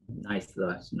 Nice,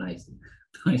 Larch, nice,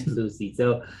 Lucy.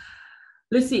 So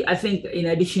Lucy, I think in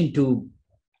addition to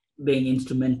being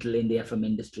instrumental in the FM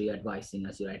industry, advising,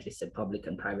 as you rightly said, public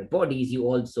and private bodies, you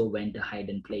also went ahead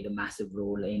and played a massive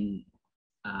role in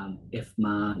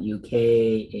IFMA UK,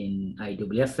 in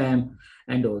IWFM,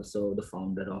 and also the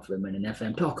founder of Women in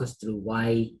FM. Talk us through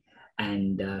why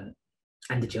and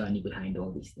the journey behind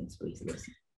all these things, please,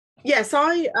 Lucy. Yes,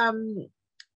 by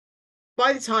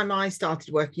the time I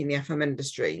started working in the FM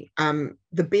industry, the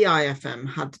BIFM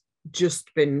had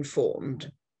just been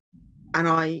formed. And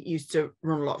I used to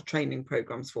run a lot of training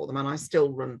programs for them, and I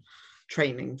still run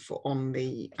training on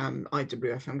the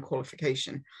IWFM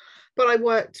qualification. But I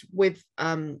worked with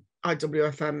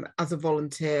IWFM as a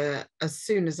volunteer as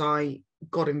soon as I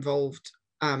got involved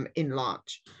in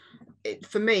Larch.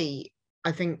 For me,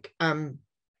 I think the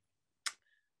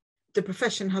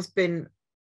profession has been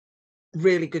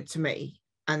really good to me,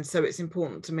 and so it's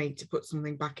important to me to put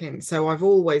something back in. So I've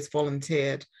always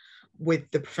volunteered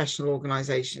with the professional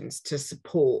organisations to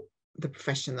support the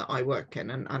profession that I work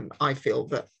in, and I feel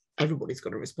that everybody's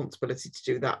got a responsibility to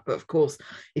do that. But of course,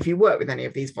 if you work with any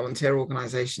of these volunteer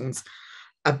organisations,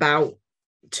 about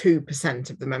 2%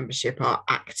 of the membership are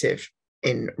active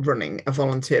in running a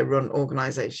volunteer run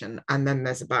organisation, and then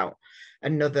there's about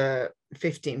another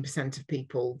 15% of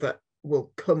people that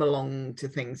will come along to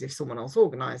things if someone else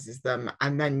organises them,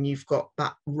 and then you've got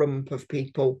that rump of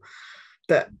people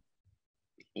that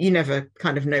you never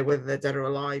kind of know whether they're dead or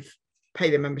alive, pay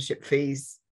their membership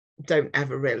fees, don't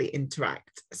ever really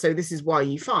interact. So this is why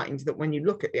you find that when you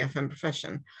look at the FM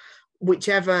profession,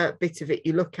 whichever bit of it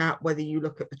you look at, whether you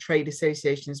look at the trade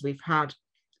associations we've had,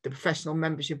 the professional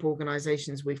membership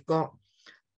organisations we've got,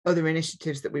 other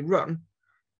initiatives that we run,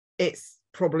 it's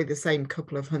probably the same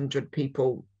couple of hundred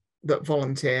people that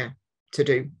volunteer to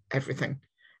do everything,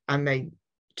 and they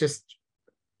just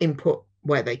input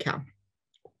where they can,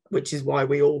 which is why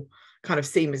we all kind of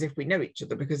seem as if we know each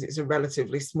other, because it's a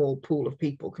relatively small pool of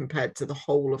people compared to the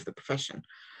whole of the profession.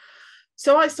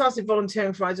 So I started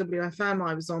volunteering for IWFM.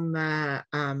 I was on their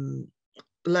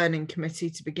learning committee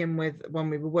to begin with when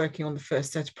we were working on the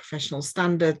first set of professional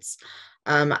standards.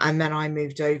 And then I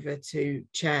moved over to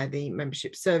chair the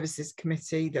membership services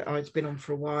committee that I'd been on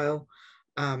for a while.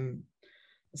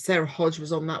 Sarah Hodge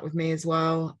was on that with me as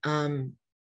well.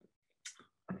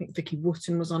 I think Vicky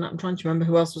Wotton was on it. I'm trying to remember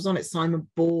who else was on it. Simon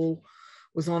Ball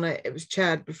was on it. It was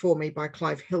chaired before me by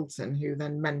Clive Hilton, who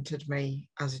then mentored me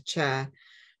as a chair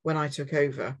when I took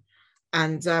over.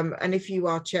 And if you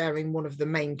are chairing one of the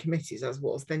main committees, as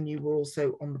was, then you were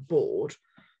also on the board.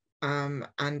 And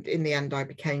in the end, I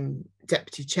became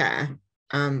deputy chair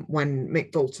when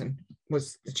Mick Dalton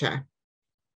was the chair.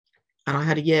 And I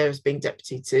had a year as being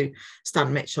deputy to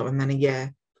Stan Mitchell, and then a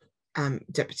year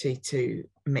deputy to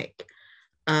Mick.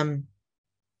 And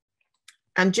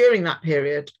during that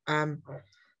period,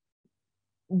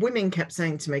 women kept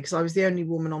saying to me, because I was the only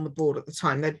woman on the board at the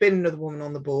time, there'd been another woman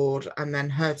on the board, and then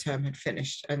her term had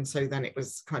finished. And so then it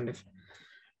was kind of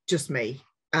just me.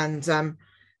 And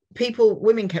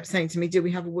women kept saying to me, do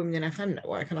we have a Women in FM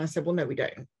network? And I said, well, no, we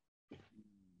don't.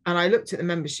 And I looked at the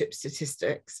membership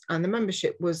statistics, and the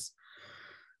membership was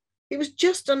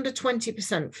just under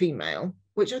 20% female,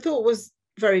 which I thought was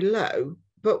very low.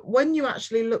 But when you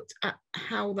actually looked at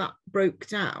how that broke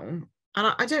down,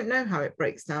 and I don't know how it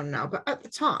breaks down now, but at the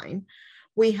time,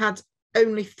 we had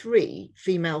only 3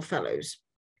 female fellows.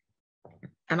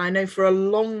 And I know for a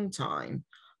long time,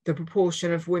 the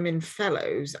proportion of women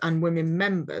fellows and women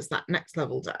members, that next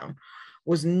level down,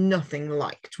 was nothing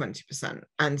like 20%.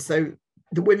 And so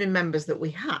the women members that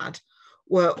we had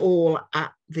were all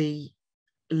at the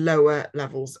lower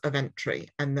levels of entry,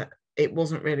 and that it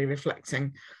wasn't really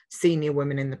reflecting senior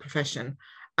women in the profession.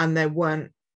 And there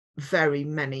weren't very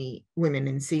many women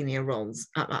in senior roles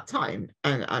at that time.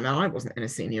 And I wasn't in a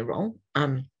senior role.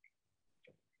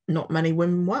 Not many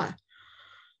women were,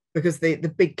 because the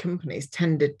big companies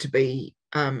tended to be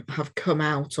have come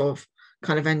out of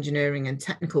kind of engineering and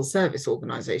technical service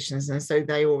organizations, and so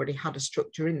they already had a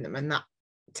structure in them, and that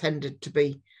tended to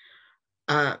be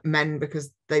men,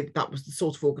 because that was the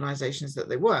sort of organizations that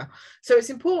they were. So it's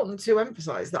important to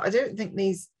emphasize that I don't think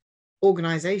these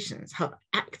organizations have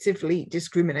actively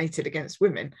discriminated against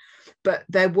women, but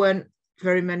there weren't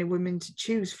very many women to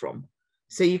choose from.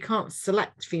 So you can't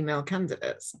select female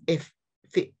candidates if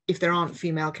there aren't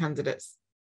female candidates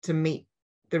to meet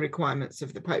the requirements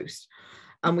of the post.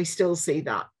 And we still see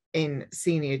that in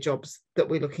senior jobs that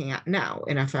we're looking at now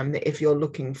in FM, that if you're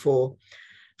looking for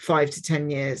 5 to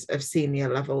 10 years of senior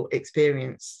level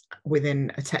experience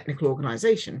within a technical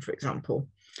organization, for example,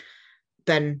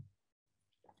 then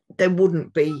there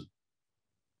wouldn't be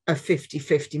a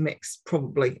 50-50 mix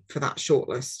probably for that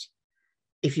shortlist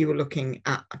if you were looking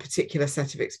at a particular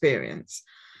set of experience.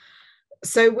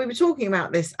 So we were talking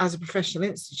about this as a professional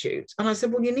institute, and I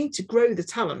said, well, you need to grow the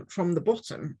talent from the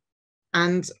bottom.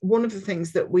 And one of the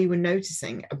things that we were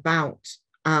noticing about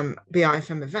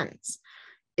BIFM events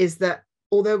is that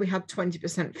although we had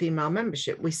 20% female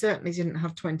membership, we certainly didn't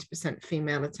have 20%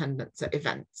 female attendance at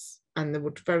events. And there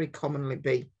would very commonly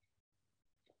be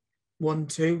 1,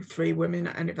 2, 3 women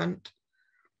at an event.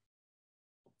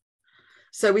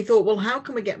 So we thought, well, how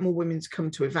can we get more women to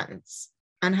come to events?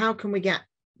 And how can we get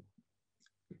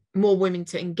more women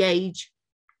to engage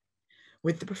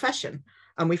with the profession?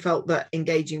 And we felt that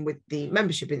engaging with the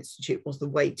Membership Institute was the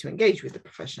way to engage with the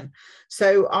profession.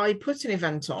 So I put an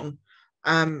event on,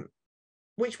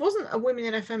 which wasn't a Women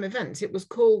in FM event. It was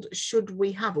called Should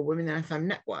We Have a Women in FM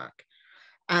Network?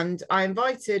 And I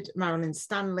invited Marilyn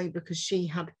Stanley because she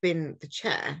had been the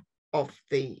chair of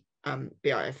the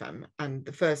BIFM and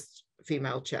the first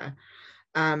female chair.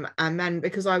 And then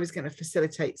because I was going to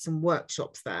facilitate some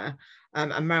workshops there,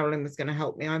 and Marilyn was going to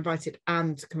help me, I invited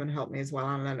Anne to come and help me as well,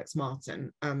 Anne Lennox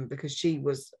Martin, because she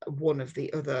was one of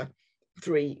the other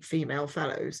 3 female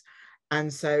fellows.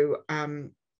 And so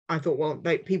I thought, well,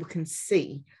 people can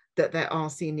see that there are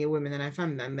senior women in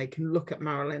FM, then they can look at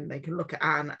Marilyn, they can look at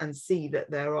Anne and see that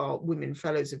there are women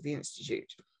fellows of the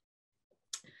Institute.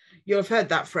 You'll have heard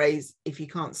that phrase, if you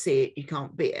can't see it, you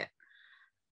can't be it.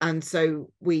 And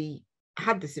so we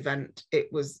had this event.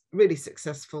 It was really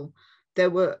successful. there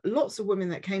were lots of women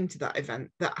that came to that event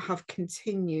that have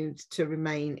continued to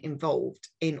remain involved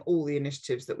in all the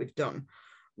initiatives that we've done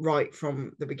right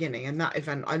from the beginning. And that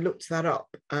event, I looked that up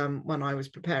when I was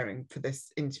preparing for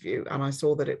this interview, and I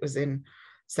saw that it was in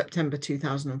September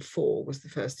 2004 was the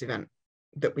first event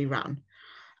that we ran.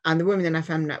 And the Women in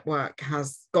FM network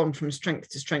has gone from strength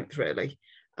to strength, really.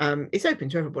 It's open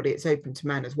to everybody. It's open to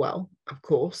men as well, of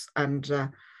course. And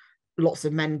lots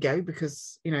of men go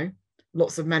because, you know,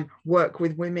 lots of men work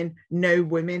with women, know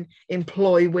women,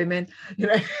 employ women, you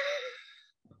know.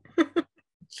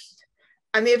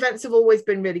 And the events have always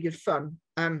been really good fun.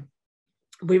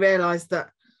 We realised that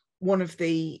one of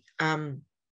the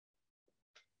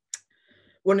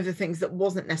things that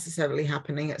wasn't necessarily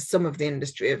happening at some of the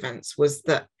industry events was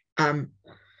that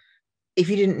if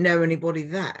you didn't know anybody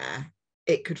there,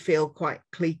 it could feel quite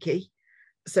cliquey.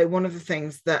 So one of the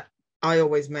things that I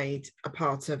always made a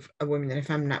part of a Women in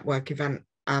FM network event,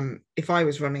 if I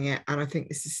was running it, and I think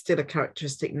this is still a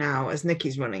characteristic now as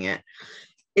Nikki's running it,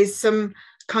 is some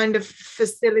kind of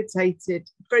facilitated,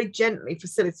 very gently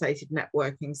facilitated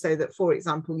networking, so that, for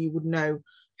example, you would know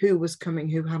who was coming,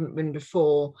 who hadn't been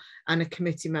before, and a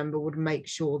committee member would make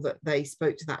sure that they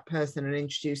spoke to that person and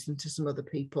introduced them to some other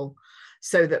people,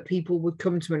 so that people would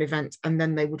come to an event and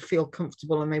then they would feel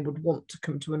comfortable and they would want to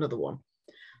come to another one.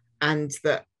 And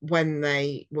that when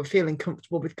they were feeling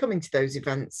comfortable with coming to those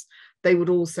events, they would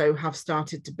also have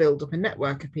started to build up a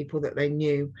network of people that they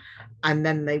knew, and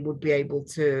then they would be able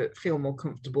to feel more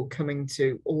comfortable coming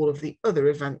to all of the other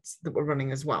events that were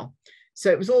running as well. So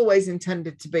it was always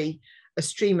intended to be a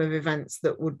stream of events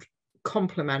that would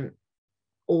complement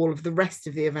all of the rest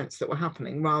of the events that were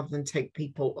happening, rather than take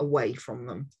people away from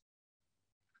them.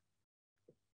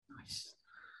 Nice.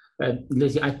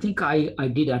 Lizzie, I think I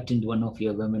did attend one of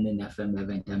your Women in FM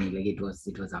event. I mean, like it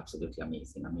was absolutely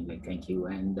amazing. I mean, like, thank you,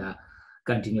 and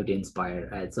continue to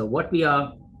inspire. So what we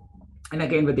are, and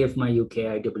again with IFMA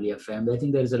UK, IWFM, I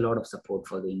think there is a lot of support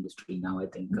for the industry now, I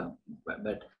think.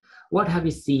 But what have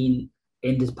you seen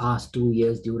in this past 2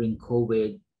 years during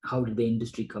COVID? How did the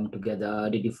industry come together?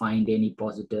 Did you find any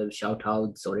positive shout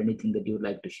outs or anything that you would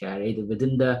like to share, either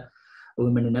within the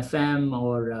Women in FM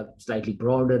or slightly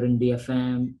broader in the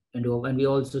FM? And we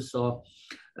also saw,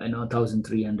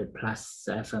 1,300 plus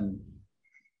FM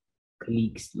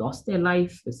colleagues lost their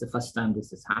life. It's the first time this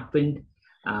has happened.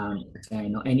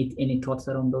 Any thoughts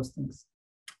around those things?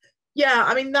 Yeah,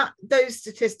 I mean, those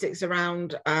statistics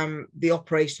around the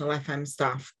operational FM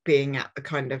staff being at the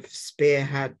kind of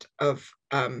spearhead of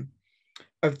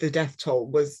the death toll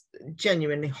was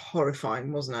genuinely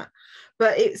horrifying, wasn't it?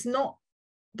 But it's not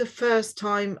the first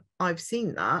time I've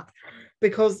seen that,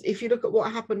 because if you look at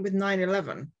what happened with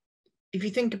 9/11, if you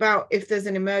think about if there's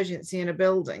an emergency in a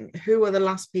building, who are the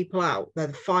last people out? They're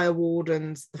the fire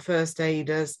wardens, the first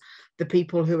aiders, the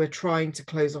people who are trying to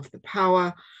close off the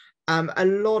power. A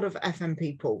lot of FM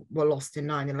people were lost in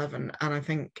 9/11, and I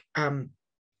think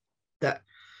that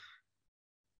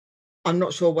I'm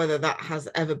not sure whether that has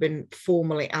ever been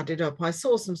formally added up. I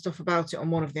saw some stuff about it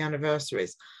on one of the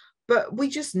anniversaries, but we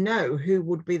just know who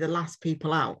would be the last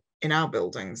people out in our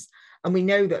buildings, and we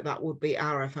know that that would be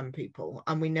our FM people,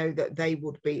 and we know that they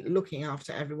would be looking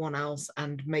after everyone else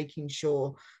and making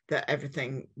sure that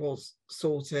everything was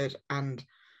sorted and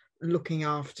looking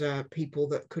after people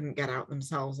that couldn't get out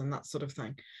themselves and that sort of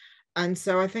thing. And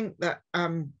so I think that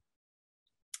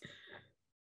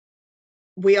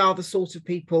we are the sort of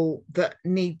people that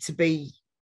need to be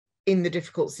in the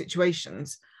difficult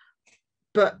situations,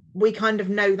 but we kind of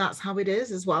know that's how it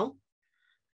is as well.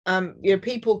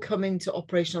 People come into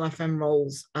operational FM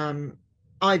roles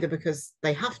either because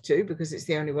they have to, because it's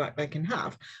the only work they can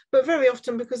have, but very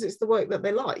often because it's the work that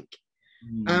they like.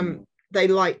 They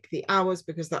like the hours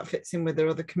because that fits in with their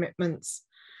other commitments.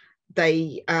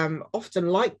 They often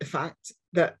like the fact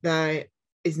that there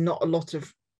is not a lot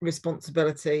of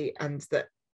responsibility, and that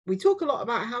we talk a lot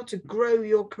about how to grow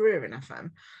your career in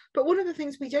FM. But one of the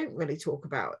things we don't really talk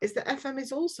about is that FM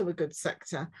is also a good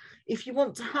sector. If you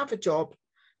want to have a job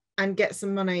and get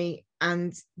some money,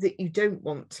 and that you don't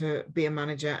want to be a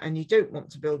manager and you don't want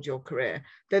to build your career,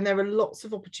 then there are lots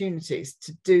of opportunities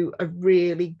to do a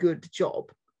really good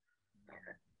job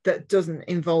that doesn't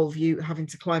involve you having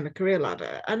to climb a career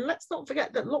ladder. And let's not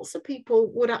forget that lots of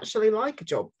people would actually like a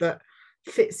job that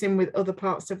fits in with other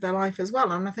parts of their life as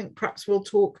well. And I think perhaps we'll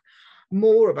talk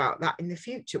more about that in the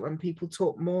future, when people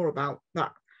talk more about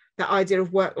that idea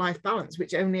of work-life balance,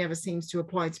 which only ever seems to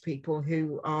apply to people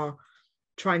who are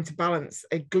trying to balance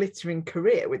a glittering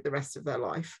career with the rest of their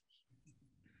life.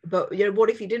 But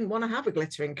what if you didn't want to have a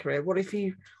glittering career? What if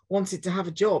you wanted to have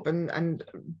a job and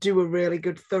do a really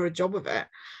good, thorough job of it,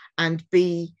 and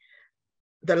be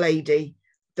the lady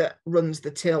that runs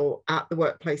the till at the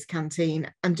workplace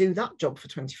canteen and do that job for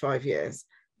 25 years.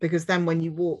 Because then when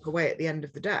you walk away at the end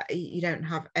of the day, you don't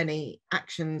have any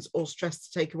actions or stress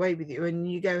to take away with you,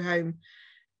 and you go home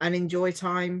and enjoy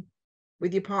time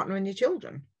with your partner and your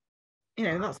children. You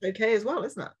know, that's okay as well,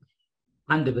 isn't it?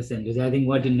 100%. I think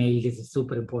what you nailed is a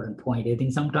super important point. I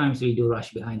think sometimes we do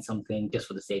rush behind something just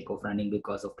for the sake of running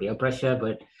because of peer pressure.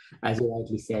 But as you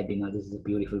rightly said, this is a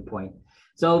beautiful point.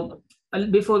 So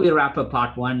before we wrap up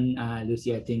part one,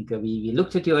 Lucy, I think we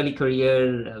looked at your early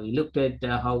career. We looked at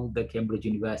how the Cambridge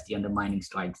University undermining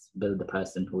strikes build the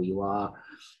person who you are.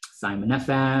 Simon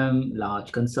FM,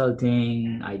 Larch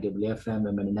Consulting, IWFM,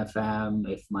 Women in FM,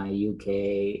 IFMA UK,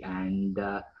 and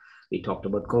we talked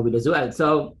about COVID as well.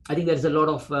 So I think there's a lot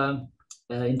of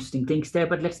interesting things there,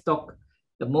 but let's talk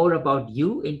more about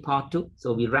you in part two.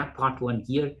 So we wrap part one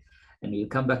here and we'll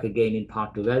come back again in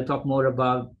part two. We'll talk more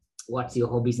about what's your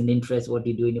hobbies and interests, what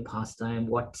do you do in your pastime,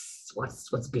 what's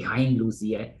behind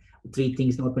Lucy, 3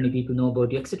 things not many people know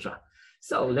about you, etc.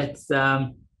 So let's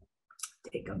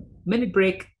take a minute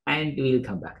break and we'll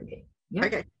come back again. Yeah?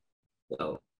 Okay.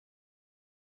 So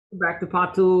back to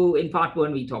part two. In part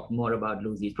one, we talked more about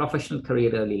Lucy's professional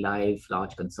career, early life,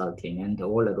 Larch Consulting, and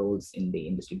all her roles in the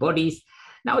industry bodies.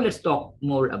 Now let's talk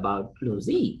more about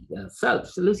Lucy herself.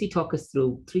 So Lucy, talk us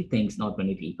through 3 things not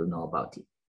many people know about you.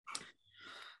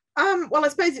 Well, I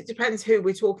suppose it depends who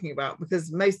we're talking about,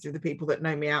 because most of the people that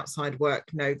know me outside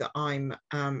work know that I'm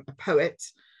a poet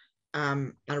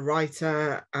and a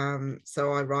writer.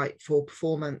 So I write for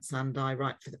Performance and I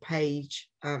write for The Page.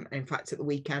 In fact, at the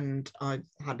weekend, I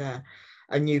had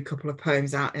a new couple of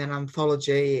poems out in an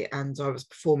anthology, and I was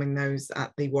performing those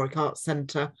at the Warwick Arts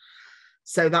Centre.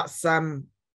 So that's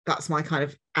my kind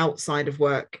of outside of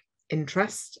work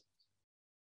interest.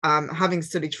 Having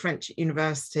studied French at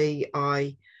university,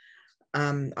 I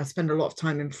spend a lot of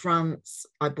time in France.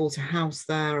 I bought a house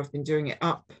there. I've been doing it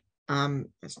up.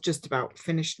 It's just about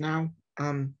finished now.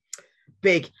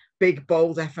 Big,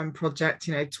 bold FM project,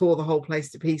 tore the whole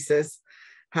place to pieces.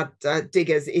 Had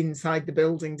diggers inside the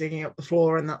building digging up the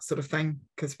floor and that sort of thing,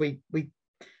 because we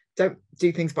don't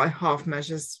do things by half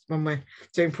measures when we're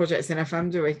doing projects in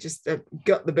FM, do we? Just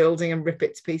gut the building and rip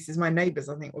it to pieces. My neighbours,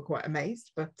 I think, were quite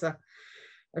amazed, but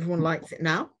everyone likes it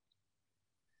now.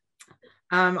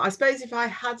 I suppose if I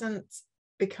hadn't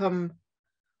become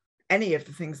any of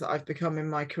the things that I've become in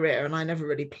my career, and I never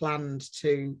really planned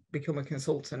to become a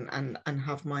consultant and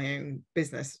have my own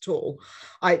business at all,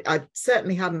 I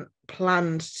certainly hadn't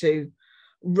planned to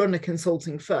run a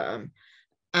consulting firm.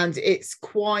 And it's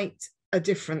quite a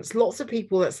difference. Lots of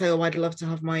people that say, oh, I'd love to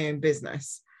have my own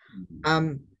business.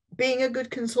 Being a good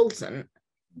consultant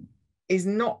is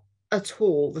not at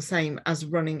all the same as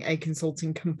running a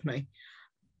consulting company.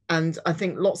 And I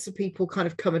think lots of people kind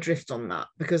of come adrift on that,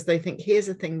 because they think, here's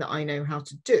a thing that I know how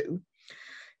to do.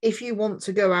 If you want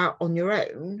to go out on your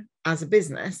own as a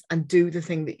business and do the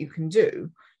thing that you can do,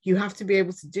 you have to be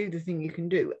able to do the thing you can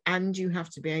do, and you have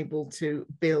to be able to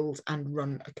build and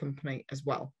run a company as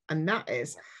well. And that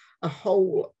is a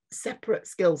whole separate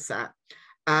skill set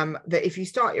that if you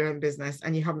start your own business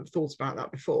and you haven't thought about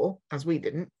that before, as we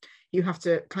didn't, you have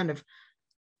to kind of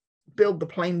build the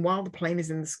plane while the plane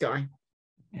is in the sky.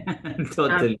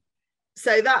 Totally.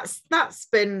 So that's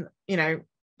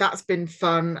been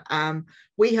fun.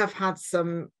 We have had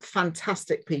some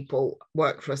fantastic people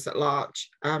work for us at Larch,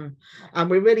 and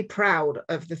we're really proud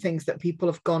of the things that people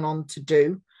have gone on to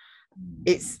do.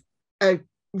 It's a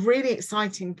really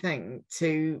exciting thing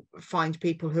to find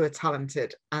people who are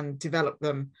talented and develop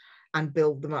them and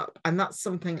build them up. And that's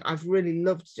something I've really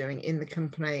loved doing in the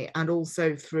company, and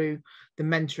also through the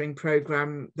mentoring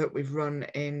program that we've run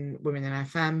in Women in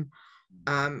FM.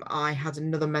 I had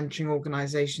another mentoring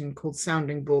organisation called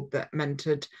Sounding Board that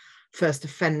mentored first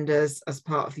offenders as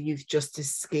part of the Youth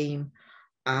Justice Scheme.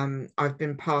 I've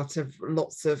been part of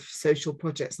lots of social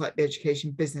projects like the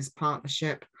Education Business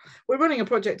Partnership. We're running a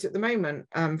project at the moment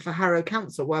for Harrow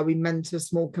Council, where we mentor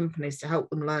small companies to help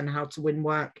them learn how to win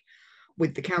work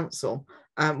with the council.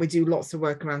 We do lots of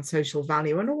work around social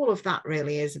value, and all of that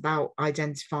really is about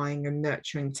identifying and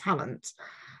nurturing talent.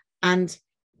 And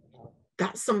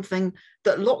that's something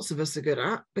that lots of us are good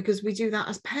at, because we do that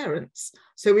as parents.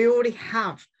 So we already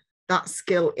have that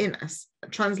skill in us.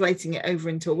 Translating it over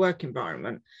into a work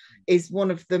environment is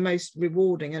one of the most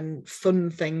rewarding and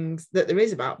fun things that there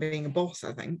is about being a boss,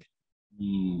 I think.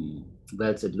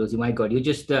 Well said, Lucy. My God, you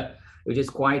just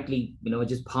quietly,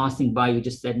 just passing by, you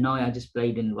just said, no, I just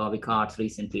played in Warwick Arts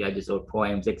recently. I just wrote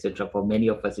poems, etc. For many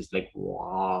of us, it's like,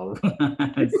 wow.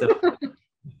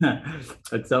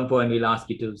 At some point, we'll ask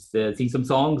you to sing some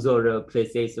songs or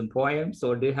say some poems.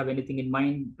 Or do you have anything in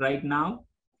mind right now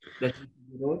that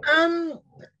you wrote?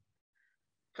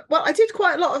 Well, I did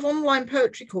quite a lot of online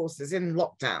poetry courses in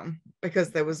lockdown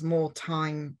because there was more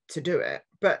time to do it.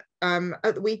 But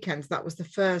at the weekends, that was the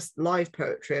first live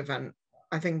poetry event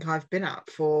I think I've been at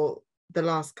for the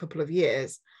last couple of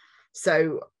years.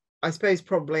 So I suppose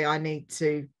probably I need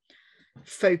to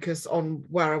focus on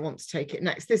where I want to take it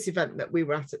next. This event that we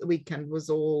were at the weekend was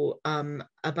all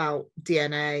about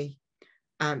DNA,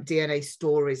 DNA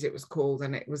stories it was called,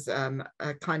 and it was a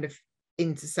kind of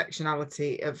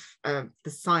intersectionality of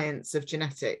the science of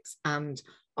genetics and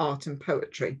art and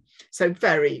poetry. So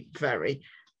very, very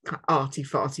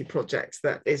arty-farty projects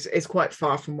that is quite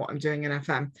far from what I'm doing in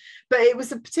FM. But it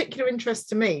was a particular interest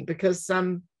to me because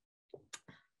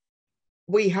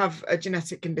we have a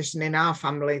genetic condition in our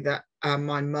family that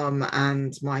my mum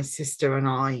and my sister and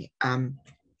I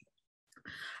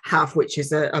have, which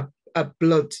is a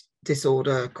blood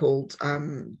disorder called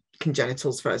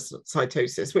congenital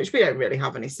spherocytosis, which we don't really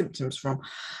have any symptoms from.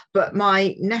 But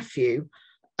my nephew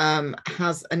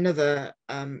has another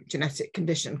genetic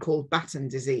condition called Batten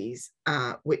disease,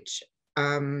 which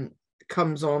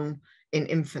comes on in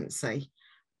infancy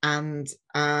and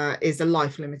is a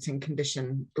life-limiting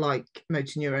condition like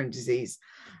motor neurone disease.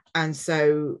 And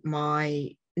so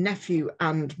my nephew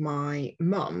and my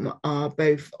mum are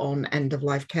both on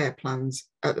end-of-life care plans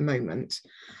at the moment.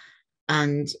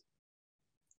 And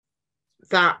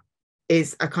that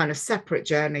is a kind of separate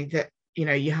journey that, you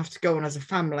know, you have to go on as a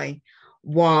family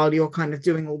while you're kind of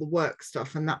doing all the work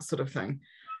stuff and that sort of thing.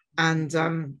 And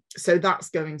so that's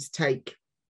going to take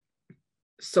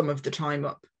some of the time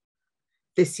up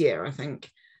this year, I think.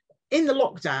 In the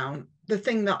lockdown, the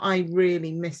thing that I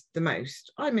really missed the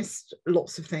most, I missed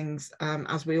lots of things,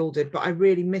 as we all did, but I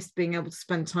really missed being able to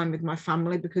spend time with my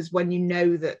family, because when you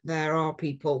know that there are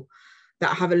people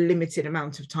that have a limited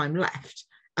amount of time left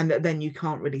and that then you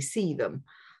can't really see them,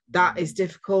 that is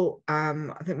difficult.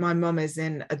 I think my mum is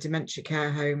in a dementia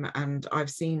care home and I've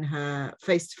seen her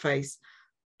face to face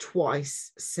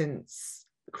twice since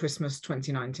Christmas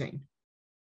 2019.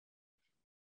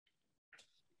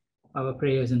 Our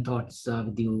prayers and thoughts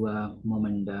with you, Mom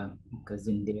and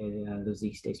cousin there,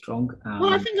 Lucy. Stay strong.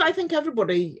 Well, I think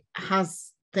everybody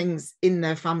has things in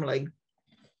their family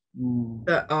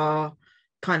that are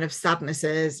kind of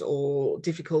sadnesses or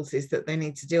difficulties that they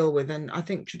need to deal with. And I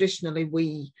think traditionally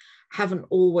we haven't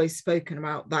always spoken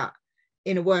about that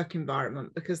in a work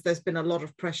environment because there's been a lot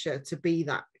of pressure to be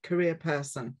that career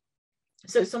person.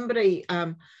 So somebody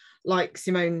like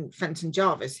Simone Fenton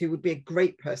Jarvis, who would be a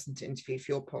great person to interview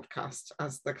for your podcast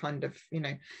as the kind of, you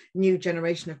know, new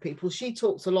generation of people, she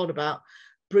talks a lot about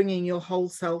bringing your whole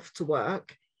self to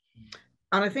work.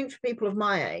 And I think for people of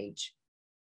my age,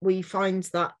 we find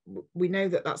that we know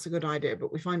that that's a good idea,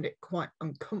 but we find it quite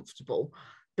uncomfortable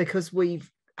because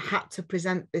we've had to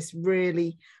present this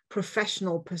really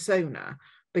professional persona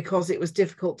because it was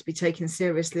difficult to be taken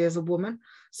seriously as a woman.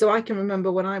 So I can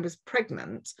remember when I was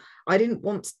pregnant, I didn't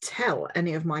want to tell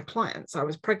any of my clients I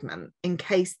was pregnant in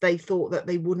case they thought that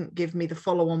they wouldn't give me the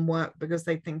follow-on work because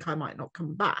they think I might not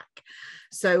come back.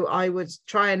 So I would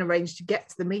try and arrange to get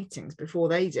to the meetings before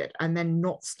they did and then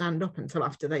not stand up until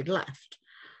after they'd left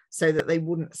so that they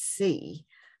wouldn't see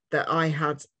that I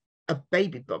had a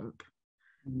baby bump.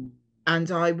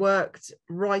 And I worked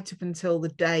right up until the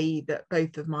day that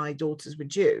both of my daughters were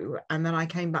due. And then I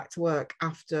came back to work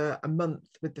after a month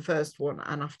with the first one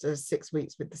and after 6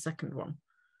 weeks with the second one,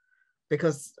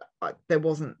 because there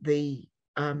wasn't the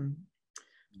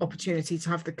opportunity to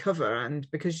have the cover. And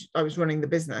because I was running the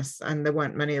business and there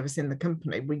weren't many of us in the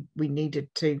company, we needed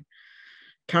to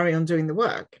carry on doing the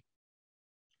work.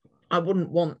 I wouldn't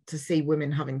want to see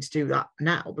women having to do that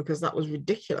now because that was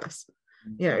ridiculous.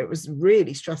 You know, it was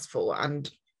really stressful and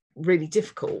really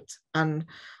difficult. And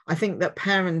I think that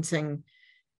parenting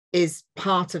is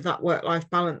part of that work-life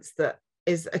balance that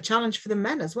is a challenge for the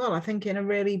men as well. I think in a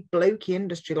really blokey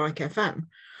industry like FM,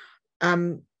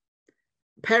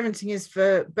 parenting is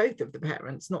for both of the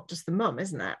parents, not just the mum,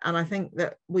 isn't it? And I think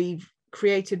that we've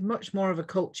created much more of a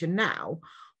culture now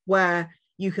where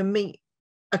you can meet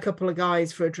a couple of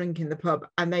guys for a drink in the pub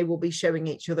and they will be showing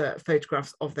each other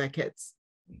photographs of their kids.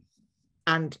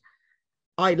 And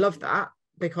I love that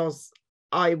because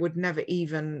I would never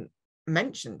even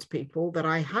mention to people that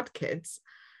I had kids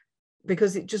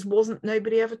because it just wasn't,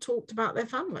 nobody ever talked about their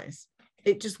families.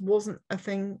 It just wasn't a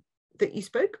thing that you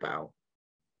spoke about.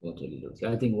 Totally, Lucy.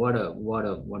 I think what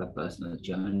a personal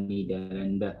journey there,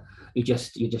 and you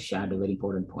just shared a very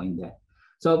important point there.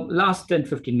 So last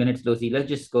 10-15 minutes, Lucy, let's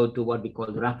just go to what we call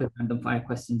the rapid random fire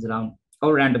questions around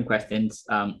Or random questions.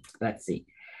 Let's see.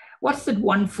 What's that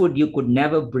one food you could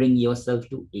never bring yourself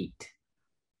to eat?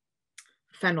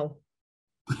 Fennel.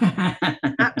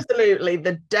 Absolutely.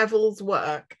 The devil's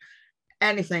work.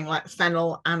 Anything like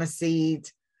fennel,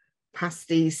 aniseed,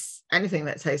 pastis, anything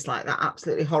that tastes like that,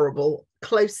 absolutely horrible.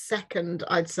 Close second,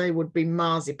 I'd say, would be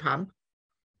marzipan.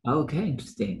 Okay,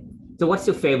 interesting. So what's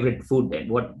your favorite food then?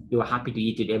 What you're happy to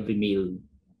eat at every meal?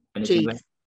 Anything Cheese.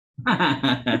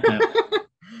 like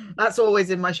That's always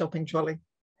in my shopping trolley.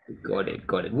 Got it,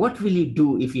 got it. What will you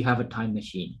do if you have a time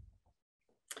machine?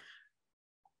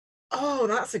 Oh,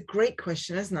 that's a great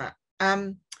question, isn't it?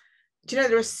 Do you know,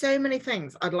 there are so many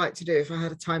things I'd like to do if I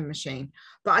had a time machine,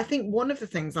 but I think one of the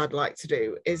things I'd like to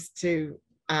do is to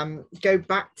go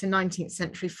back to 19th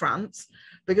century France,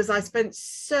 because I spent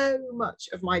so much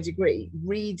of my degree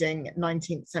reading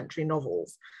 19th century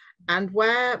novels. And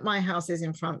where my house is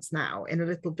in France now, in a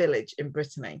little village in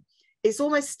Brittany, it's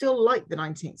almost still like the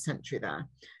 19th century there.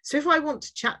 So if I want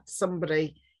to chat to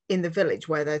somebody in the village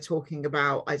where they're talking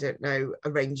about, I don't know,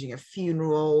 arranging a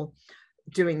funeral,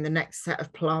 doing the next set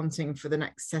of planting for the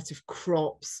next set of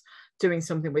crops, doing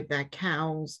something with their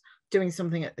cows, doing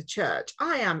something at the church,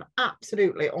 I am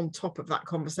absolutely on top of that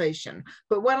conversation.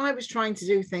 But when I was trying to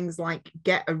do things like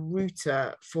get a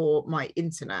router for my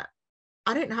internet,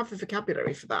 I don't have the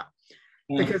vocabulary for that,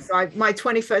 because my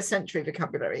 21st century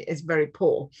vocabulary is very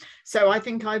poor. So I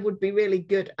think I would be really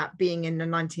good at being in the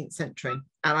 19th century,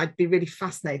 and I'd be really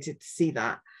fascinated to see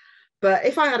that. But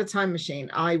if I had a time machine,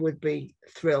 I would be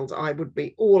thrilled. I would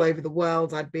be all over the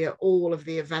world. I'd be at all of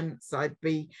the events. I'd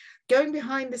be going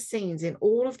behind the scenes in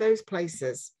all of those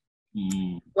places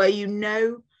where you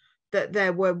know that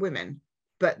there were women,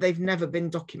 but they've never been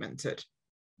documented.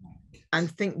 And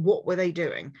think, what were they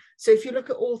doing? So if you look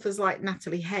at authors like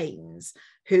Natalie Haynes,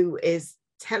 who is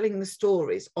telling the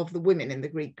stories of the women in the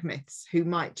Greek myths, who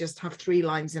might just have 3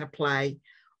 lines in a play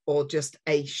or just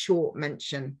a short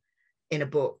mention in a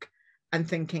book, and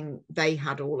thinking they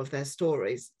had all of their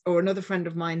stories. Or another friend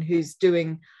of mine who's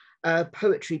doing a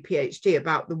poetry PhD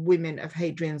about the women of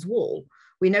Hadrian's Wall.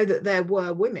 We know that there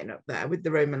were women up there with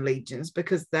the Roman legions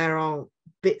because there are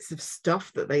bits of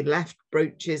stuff that they left,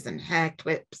 brooches and hair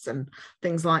clips and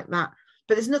things like that.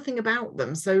 But there's nothing about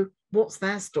them. So what's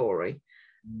their story?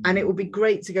 And it would be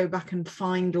great to go back and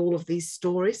find all of these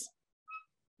stories.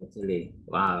 Totally.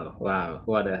 Wow. Wow.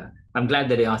 I'm glad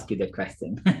that I asked you that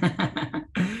question.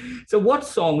 So what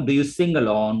song do you sing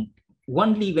along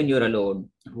only when you're alone?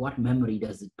 What memory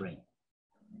does it bring?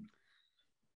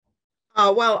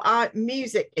 Well,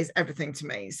 music is everything to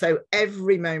me. So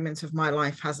every moment of my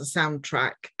life has a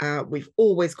soundtrack. We've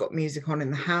always got music on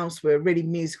in the house. We're a really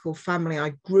musical family.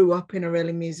 I grew up in a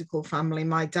really musical family.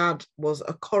 My dad was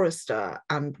a chorister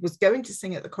and was going to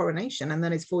sing at the coronation, and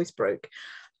then his voice broke.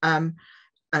 And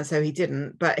so he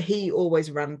didn't, but he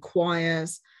always ran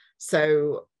choirs.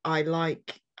 So I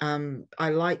like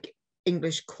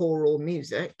English choral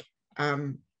music,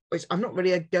 which I'm not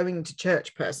really a going to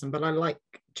church person, but I like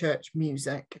church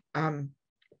music.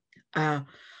 I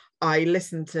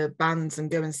listen to bands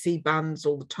and go and see bands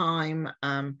all the time,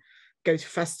 go to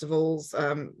festivals,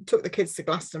 took the kids to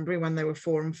Glastonbury when they were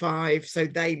 4 and 5, so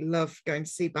they love going to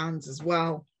see bands as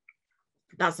well.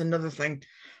 That's another thing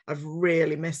I've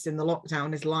really missed in the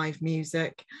lockdown is live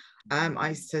music. I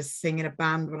used to sing in a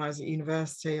band when I was at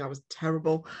university. I was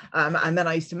terrible. And then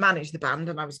I used to manage the band,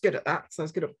 and I was good at that. So I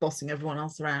was good at bossing everyone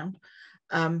else around.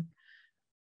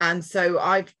 And so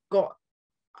I've got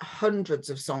hundreds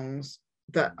of songs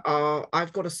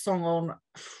I've got a song on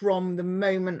from the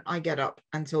moment I get up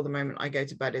until the moment I go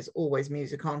to bed is always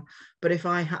music on. But if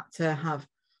I had to have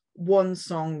one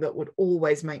song that would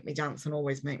always make me dance and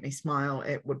always make me smile,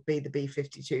 it would be the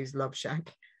B-52's Love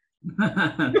Shack.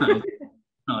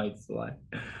 Nice one.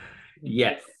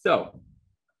 Yes. So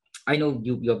I know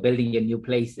you're building a new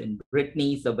place in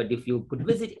Brittany. So, but if you could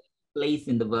visit a place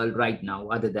in the world right now,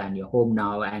 other than your home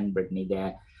now and Brittany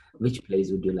there, which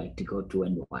place would you like to go to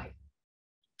and why?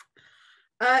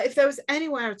 If there was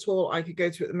anywhere at all I could go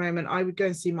to at the moment, I would go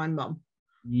and see my mum.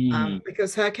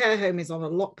 Because her care home is on a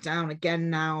lockdown again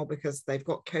now because they've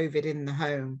got COVID in the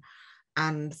home.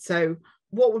 And so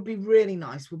what would be really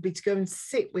nice would be to go and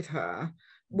sit with her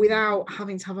without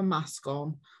having to have a mask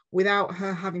on, without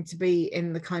her having to be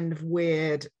in the kind of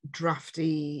weird,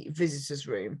 drafty visitors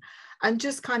room, and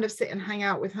just kind of sit and hang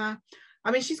out with her.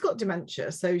 I mean, she's got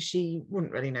dementia, so she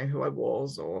wouldn't really know who I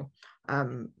was or,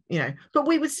 but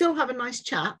we would still have a nice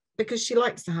chat because she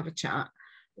likes to have a chat.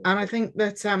 And I think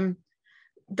that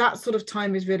that sort of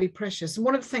time is really precious. And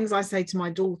one of the things I say to my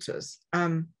daughters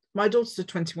are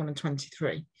 21 and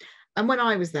 23. And when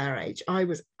I was their age, I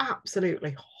was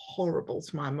absolutely horrible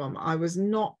to my mum.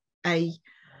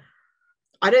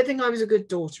 I don't think I was a good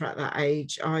daughter at that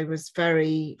age. I was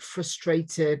very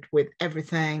frustrated with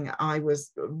everything. I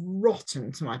was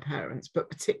rotten to my parents, but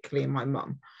particularly my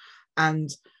mum. And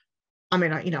I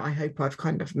mean, I hope I've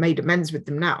kind of made amends with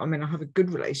them now. I mean, I have a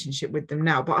good relationship with them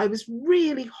now, but I was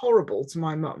really horrible to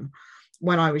my mum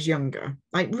when I was younger,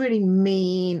 like really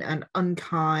mean and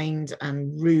unkind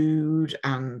and rude,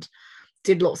 and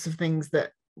did lots of things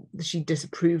that she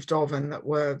disapproved of and that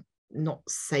were not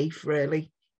safe,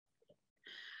 really.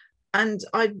 And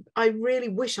I really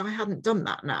wish I hadn't done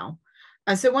that now.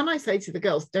 And so when I say to the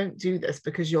girls, don't do this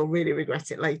because you'll really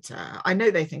regret it later, I know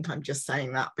they think I'm just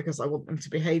saying that because I want them to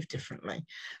behave differently.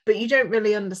 But you don't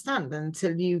really understand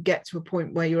until you get to a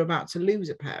point where you're about to lose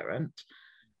a parent,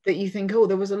 that you think, oh,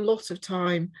 there was a lot of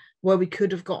time where we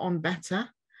could have got on better,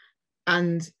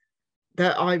 and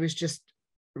that I was just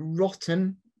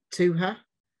rotten to her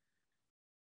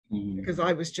because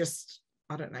I was just,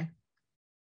 I don't know.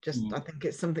 I think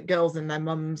it's something girls and their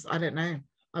mums, I don't know.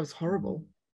 I was horrible.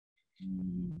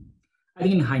 I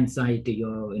think in hindsight,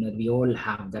 we all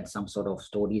have that, some sort of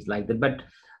stories like that,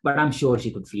 but I'm sure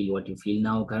she could feel what you feel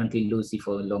now. Currently, Lucy,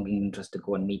 for longing interest to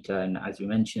go and meet her. And as you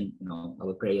mentioned,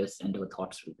 our prayers and our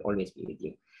thoughts will always be with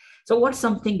you. So what's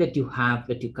something that you have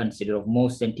that you consider of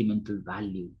most sentimental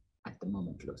value at the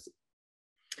moment, Lucy?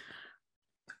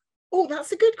 Oh,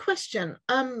 that's a good question.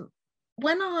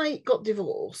 When I got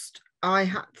divorced, I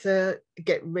had to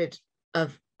get rid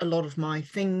of a lot of my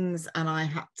things, and I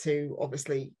had to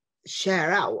obviously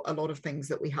share out a lot of things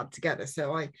that we had together.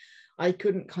 So I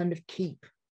couldn't kind of keep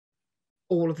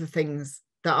all of the things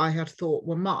that I had thought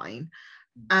were mine.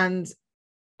 And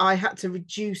I had to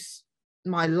reduce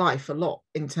my life a lot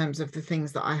in terms of the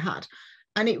things that I had.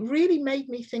 And it really made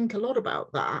me think a lot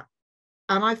about that.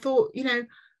 And I thought,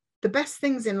 the best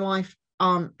things in life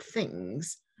aren't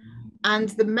things, and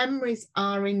the memories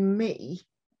are in me,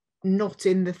 not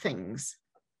in the things.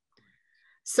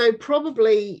 So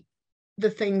probably the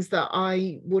things that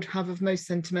I would have of most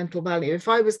sentimental value, if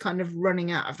I was kind of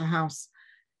running out of the house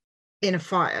in a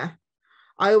fire,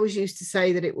 I always used to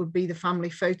say that it would be the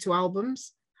family photo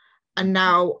albums. And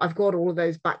now I've got all of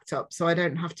those backed up, so I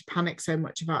don't have to panic so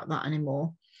much about that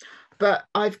anymore. But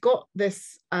I've got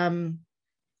this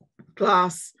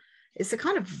glass, it's a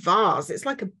kind of vase, it's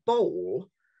like a bowl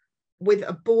with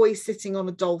a boy sitting on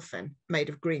a dolphin made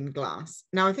of green glass.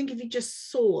 Now, I think if you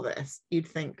just saw this, you'd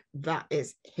think that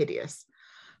is hideous.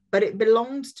 But it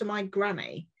belonged to my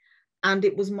granny, and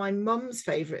it was my mum's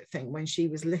favourite thing when she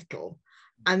was little.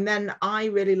 And then I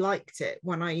really liked it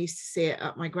when I used to see it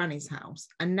at my granny's house.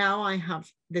 And now I have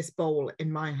this bowl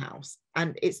in my house,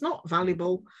 and it's not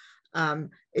valuable.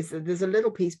 There's a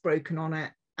little piece broken on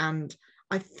it. And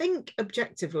I think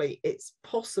objectively, it's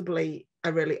possibly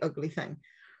a really ugly thing.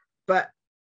 But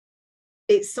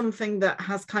it's something that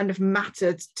has kind of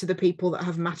mattered to the people that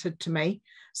have mattered to me.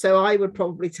 So I would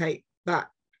probably take that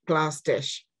glass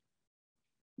dish,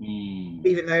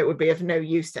 even though it would be of no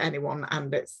use to anyone,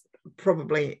 and it's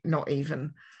probably not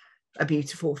even a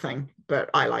beautiful thing, but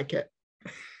I like it.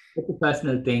 It's a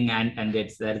personal thing, and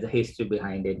there's a history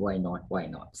behind it. Why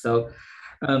not? So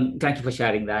thank you for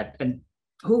sharing that. And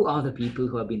who are the people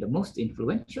who have been the most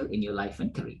influential in your life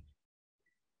and career?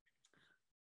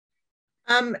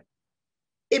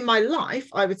 In my life,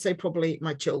 I would say probably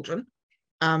my children,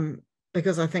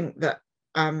 because I think that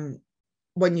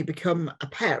when you become a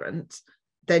parent,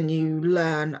 then you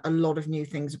learn a lot of new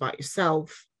things about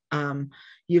yourself.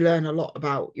 You learn a lot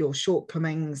about your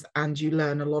shortcomings, and you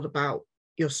learn a lot about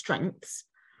your strengths.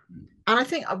 And I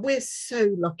think we're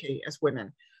so lucky as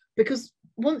women, because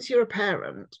once you're a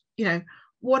parent,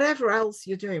 whatever else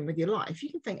you're doing with your life, you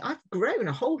can think, I've grown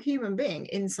a whole human being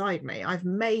inside me. I've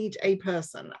made a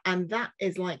person, and that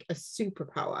is like a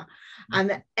superpower. And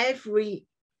that every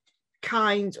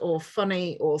kind or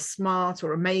funny or smart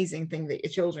or amazing thing that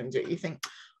your children do, you think,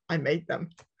 I made them.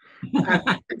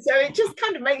 So it just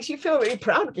kind of makes you feel really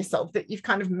proud of yourself that you've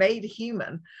kind of made a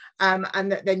human,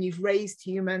 and that then you've raised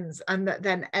humans, and that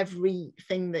then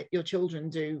everything that your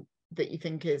children do that you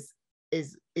think is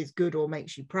good or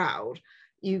makes you proud,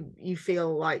 you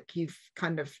feel like you've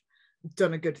kind of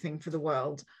done a good thing for the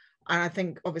world. And I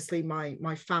think obviously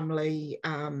my family,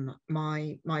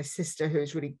 my sister, who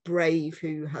is really brave,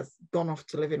 who has gone off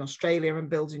to live in Australia and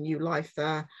build a new life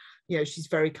there, she's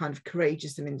very kind of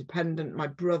courageous and independent. My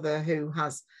brother, who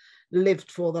has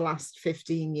lived for the last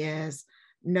 15 years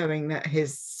knowing that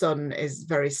his son is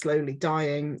very slowly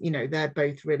dying, they're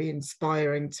both really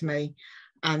inspiring to me,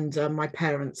 and my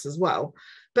parents as well.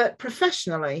 But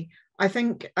professionally, I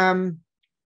think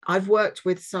I've worked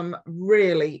with some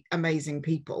really amazing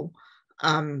people,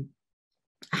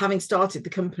 having started the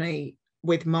company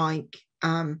with Mike,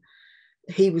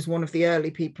 he was one of the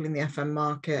early people in the FM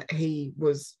market. He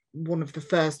was one of the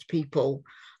first people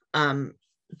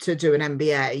to do an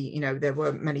MBA. You know, there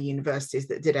weren't many universities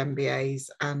that did MBAs.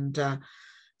 And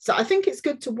so I think it's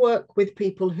good to work with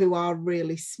people who are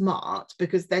really smart,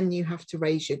 because then you have to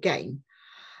raise your game.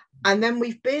 And then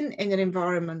we've been in an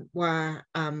environment where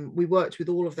we worked with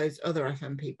all of those other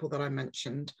FM people that I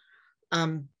mentioned.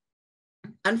 And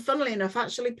funnily enough,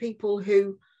 actually people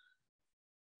who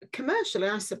commercially,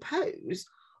 I suppose,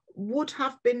 would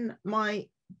have been my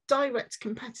direct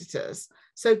competitors.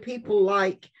 So people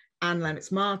like Anne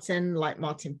Lennox-Martin, like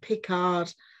Martin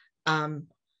Pickard.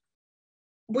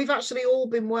 We've actually all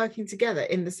been working together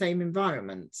in the same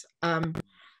environment.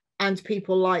 And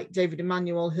people like David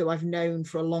Emmanuel, who I've known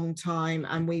for a long time,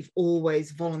 and we've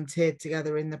always volunteered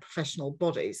together in the professional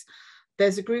bodies.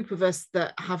 There's a group of us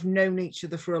that have known each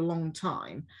other for a long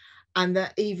time, and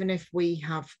that even if we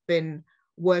have been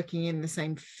working in the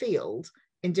same field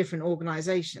in different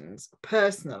organizations,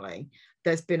 personally,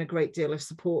 there's been a great deal of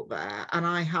support there. And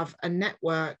I have a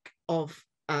network of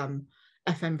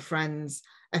FM friends,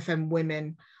 FM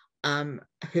women,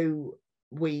 who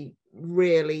we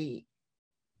really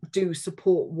do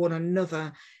support one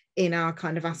another in our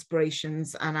kind of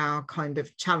aspirations and our kind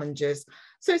of challenges.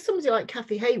 So somebody like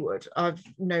Kathy Hayward, I've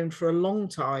known for a long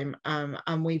time,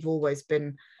 and we've always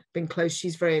been close.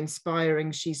 She's very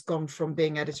inspiring. She's gone from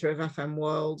being editor of FM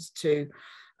World to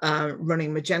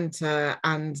running Magenta,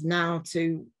 and now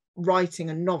to writing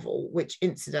a novel, which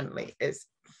incidentally is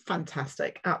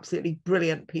fantastic, absolutely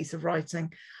brilliant piece of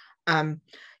writing. You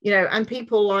know, and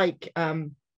people like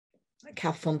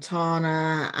Kath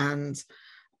Fontana and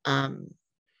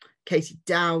Katie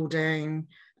Dowding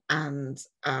and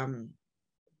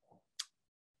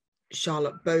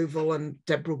Charlotte Bovell and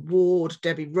Deborah Ward,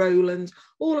 Debbie Rowland,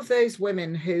 all of those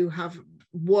women who have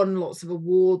won lots of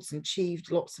awards and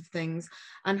achieved lots of things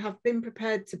and have been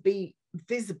prepared to be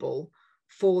visible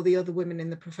for the other women in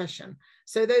the profession.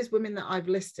 So those women that I've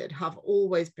listed have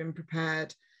always been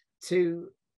prepared to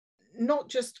not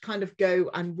just kind of go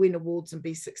and win awards and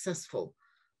be successful,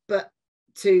 but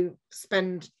to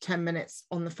spend 10 minutes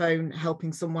on the phone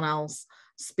helping someone else,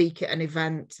 speak at an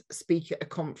event, speak at a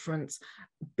conference,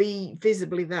 be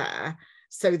visibly there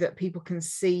so that people can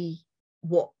see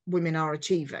what women are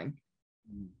achieving.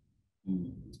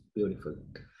 Beautiful.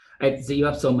 So you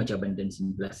have so much abundance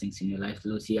and blessings in your life,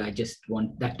 Lucy. I just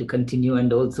want that to continue,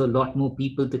 and also a lot more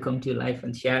people to come to your life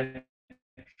and share.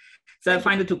 So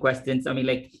final two questions. I mean,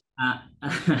 like,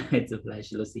 it's a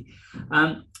pleasure, Lucy.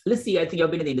 Lucy, I think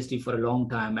you've been in the industry for a long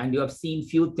time, and you have seen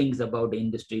few things about the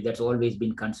industry that's always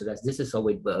been considered as this is how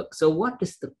it works. So what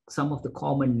is some of the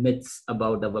common myths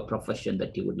about our profession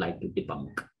that you would like to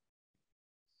debunk?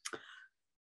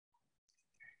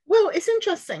 Well, it's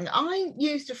interesting. I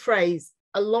used a phrase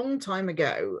a long time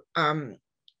ago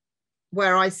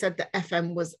where I said that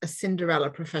FM was a Cinderella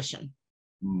profession.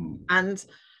 And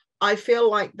I feel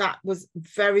like that was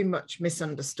very much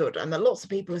misunderstood, and that lots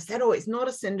of people have said, oh, it's not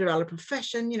a Cinderella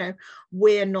profession, you know,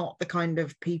 we're not the kind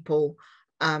of people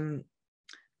under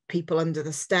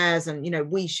the stairs, and, you know,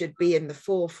 we should be in the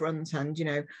forefront, and, you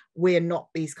know, we're not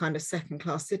these kind of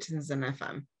second-class citizens in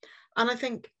FM. And I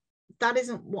think that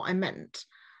isn't what I meant.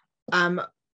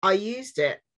 I used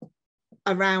it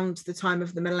around the time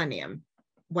of the millennium,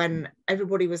 when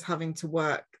everybody was having to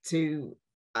work to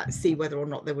see whether or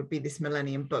not there would be this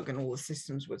millennium bug and all the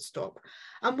systems would stop.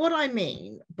 And what I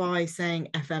mean by saying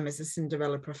FM is a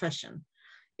Cinderella profession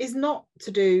is not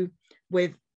to do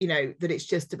with, you know, that it's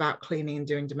just about cleaning and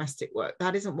doing domestic work.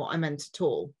 That isn't what I meant at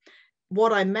all.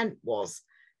 What I meant was,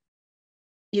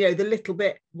 you know, the little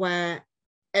bit where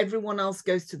everyone else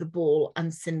goes to the ball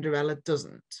and Cinderella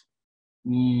doesn't.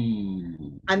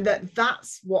 And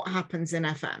that's what happens in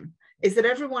FM, is that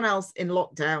everyone else in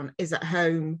lockdown is at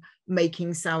home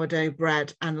making sourdough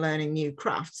bread and learning new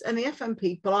crafts, and the FM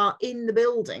people are in the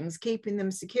buildings keeping them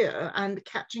secure and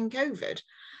catching COVID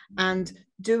and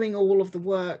doing all of the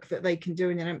work that they can do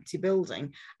in an empty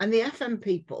building. And the FM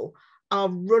people are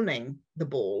running the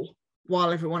ball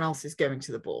while everyone else is going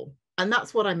to the ball. And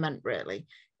that's what I meant, really,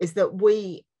 is that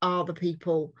we are the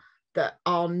people that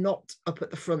are not up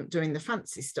at the front doing the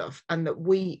fancy stuff, and that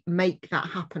we make that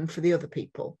happen for the other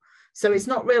people. So it's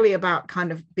not really about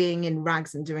kind of being in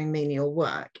rags and doing menial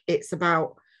work. It's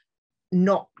about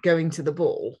not going to the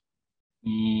ball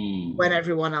when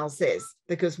everyone else is,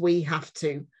 because we have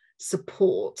to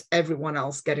support everyone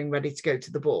else getting ready to go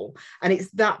to the ball. And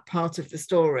it's that part of the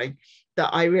story that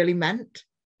I really meant,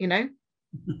 you know.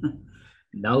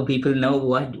 Now people know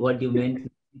what you meant.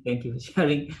 Thank you for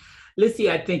sharing.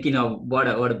 Lucy, I think, what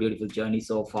a beautiful journey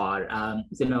so far.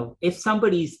 If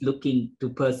somebody's looking to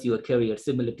pursue a career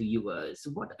similar to yours,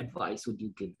 what advice would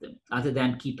you give them other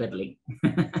than keep pedaling?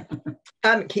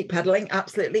 Keep pedaling,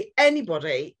 absolutely.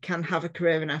 Anybody can have a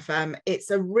career in FM. It's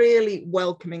a really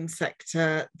welcoming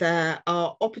sector. There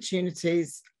are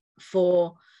opportunities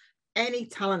for any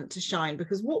talent to shine,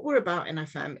 because what we're about in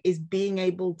FM is being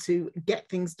able to get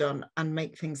things done and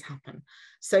make things happen.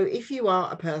 So if you are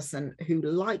a person who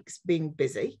likes being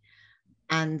busy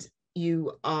and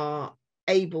you are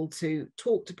able to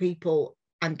talk to people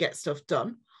and get stuff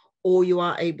done, or you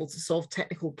are able to solve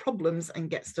technical problems and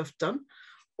get stuff done,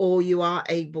 or you are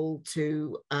able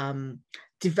to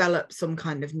develop some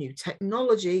kind of new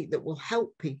technology that will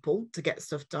help people to get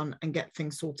stuff done and get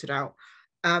things sorted out,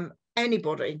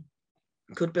 anybody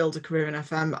could build a career in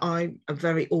FM. I'm a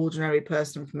very ordinary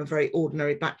person from a very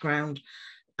ordinary background,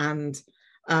 and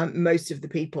most of the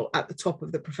people at the top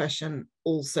of the profession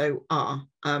also are.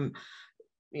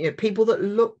 People that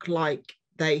look like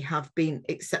they have been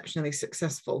exceptionally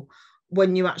successful,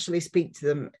 when you actually speak to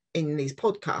them in these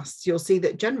podcasts, you'll see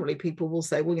that generally people will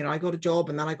say, well, I got a job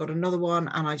and then I got another one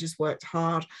and I just worked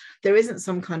hard. There isn't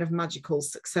some kind of magical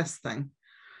success thing.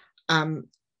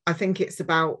 I think it's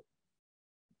about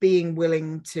being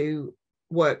willing to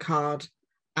work hard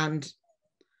and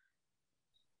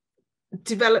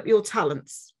develop your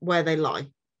talents where they lie.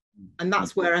 And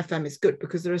that's where FM is good,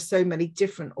 because there are so many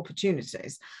different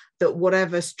opportunities that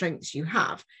whatever strengths you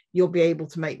have, you'll be able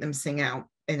to make them sing out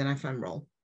in an FM role.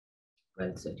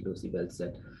 Well said, Lucy, well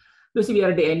said. Lucy, we are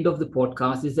at the end of the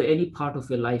podcast. Is there any part of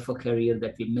your life or career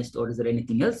that we missed, or is there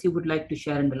anything else you would like to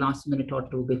share in the last minute or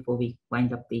two before we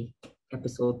wind up the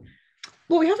episode?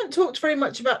 Well, we haven't talked very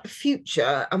much about the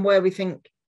future and where we think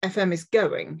FM is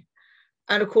going.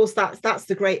 And of course, that's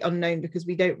the great unknown, because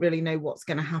we don't really know what's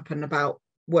going to happen about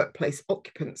workplace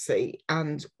occupancy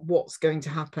and what's going to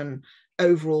happen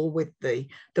overall with the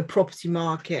property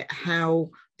market, how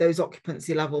those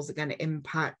occupancy levels are going to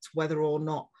impact, whether or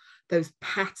not those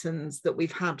patterns that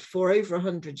we've had for over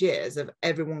 100 years of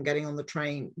everyone getting on the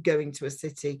train, going to a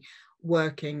city,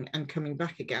 working and coming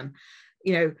back again.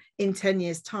 In 10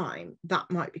 years' time, that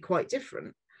might be quite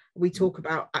different. We talk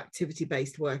about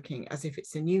activity-based working as if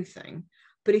it's a new thing.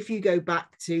 But if you go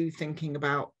back to thinking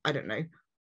about, I don't know,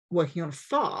 working on a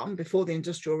farm before the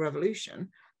Industrial Revolution,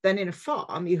 then in a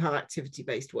farm, you have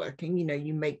activity-based working.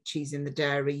 You make cheese in the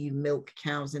dairy, you milk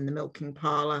cows in the milking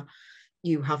parlour,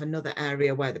 you have another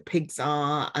area where the pigs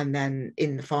are, and then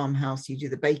in the farmhouse, you do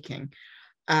the baking.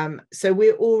 So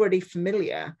we're already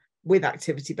familiar with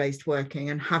activity-based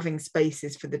working and having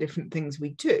spaces for the different things we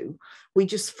do. We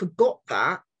just forgot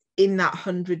that in that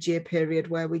 100-year period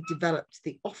where we developed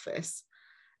the office,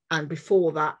 and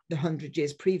before that, the 100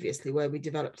 years previously where we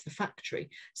developed the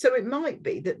factory. So it might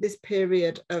be that this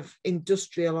period of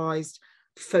industrialized,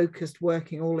 focused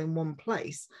working all in one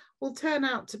place will turn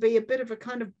out to be a bit of a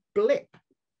kind of blip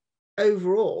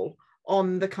overall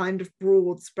on the kind of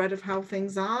broad spread of how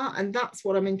things are. And that's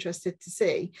what I'm interested to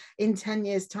see in 10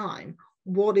 years' time.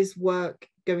 What is work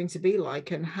going to be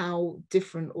like, and how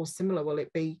different or similar will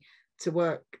it be to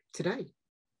work today?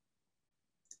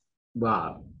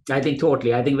 Wow, I think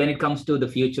totally. I think when it comes to the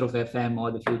future of FM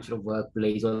or the future of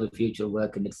workplace or the future of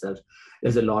work in itself,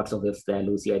 there's a lot of ifs there,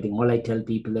 Lucy. I think all I tell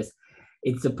people is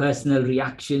it's a personal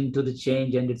reaction to the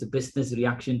change, and it's a business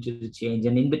reaction to the change.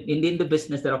 And in the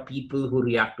business, there are people who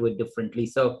react to it differently.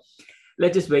 So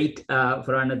let's just wait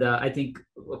for another, I think,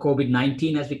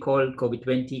 COVID-19, as we call it,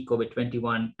 COVID-20,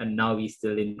 COVID-21, and now we're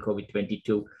still in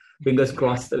COVID-22. Fingers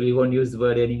crossed that we won't use the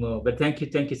word anymore. But thank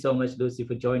you so much, Lucy,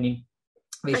 for joining.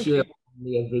 Wish you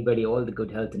everybody all the good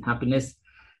health and happiness.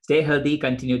 Stay healthy,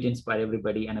 continue to inspire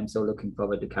everybody, and I'm so looking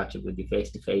forward to catch up with you face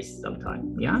to face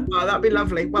sometime. Yeah. Oh, that'd be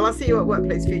lovely. Well, I'll see you at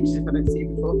Workplace Futures if I don't see you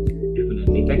before.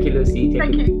 Definitely. Thank you, Lucy.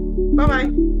 Thank you. Bye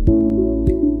bye.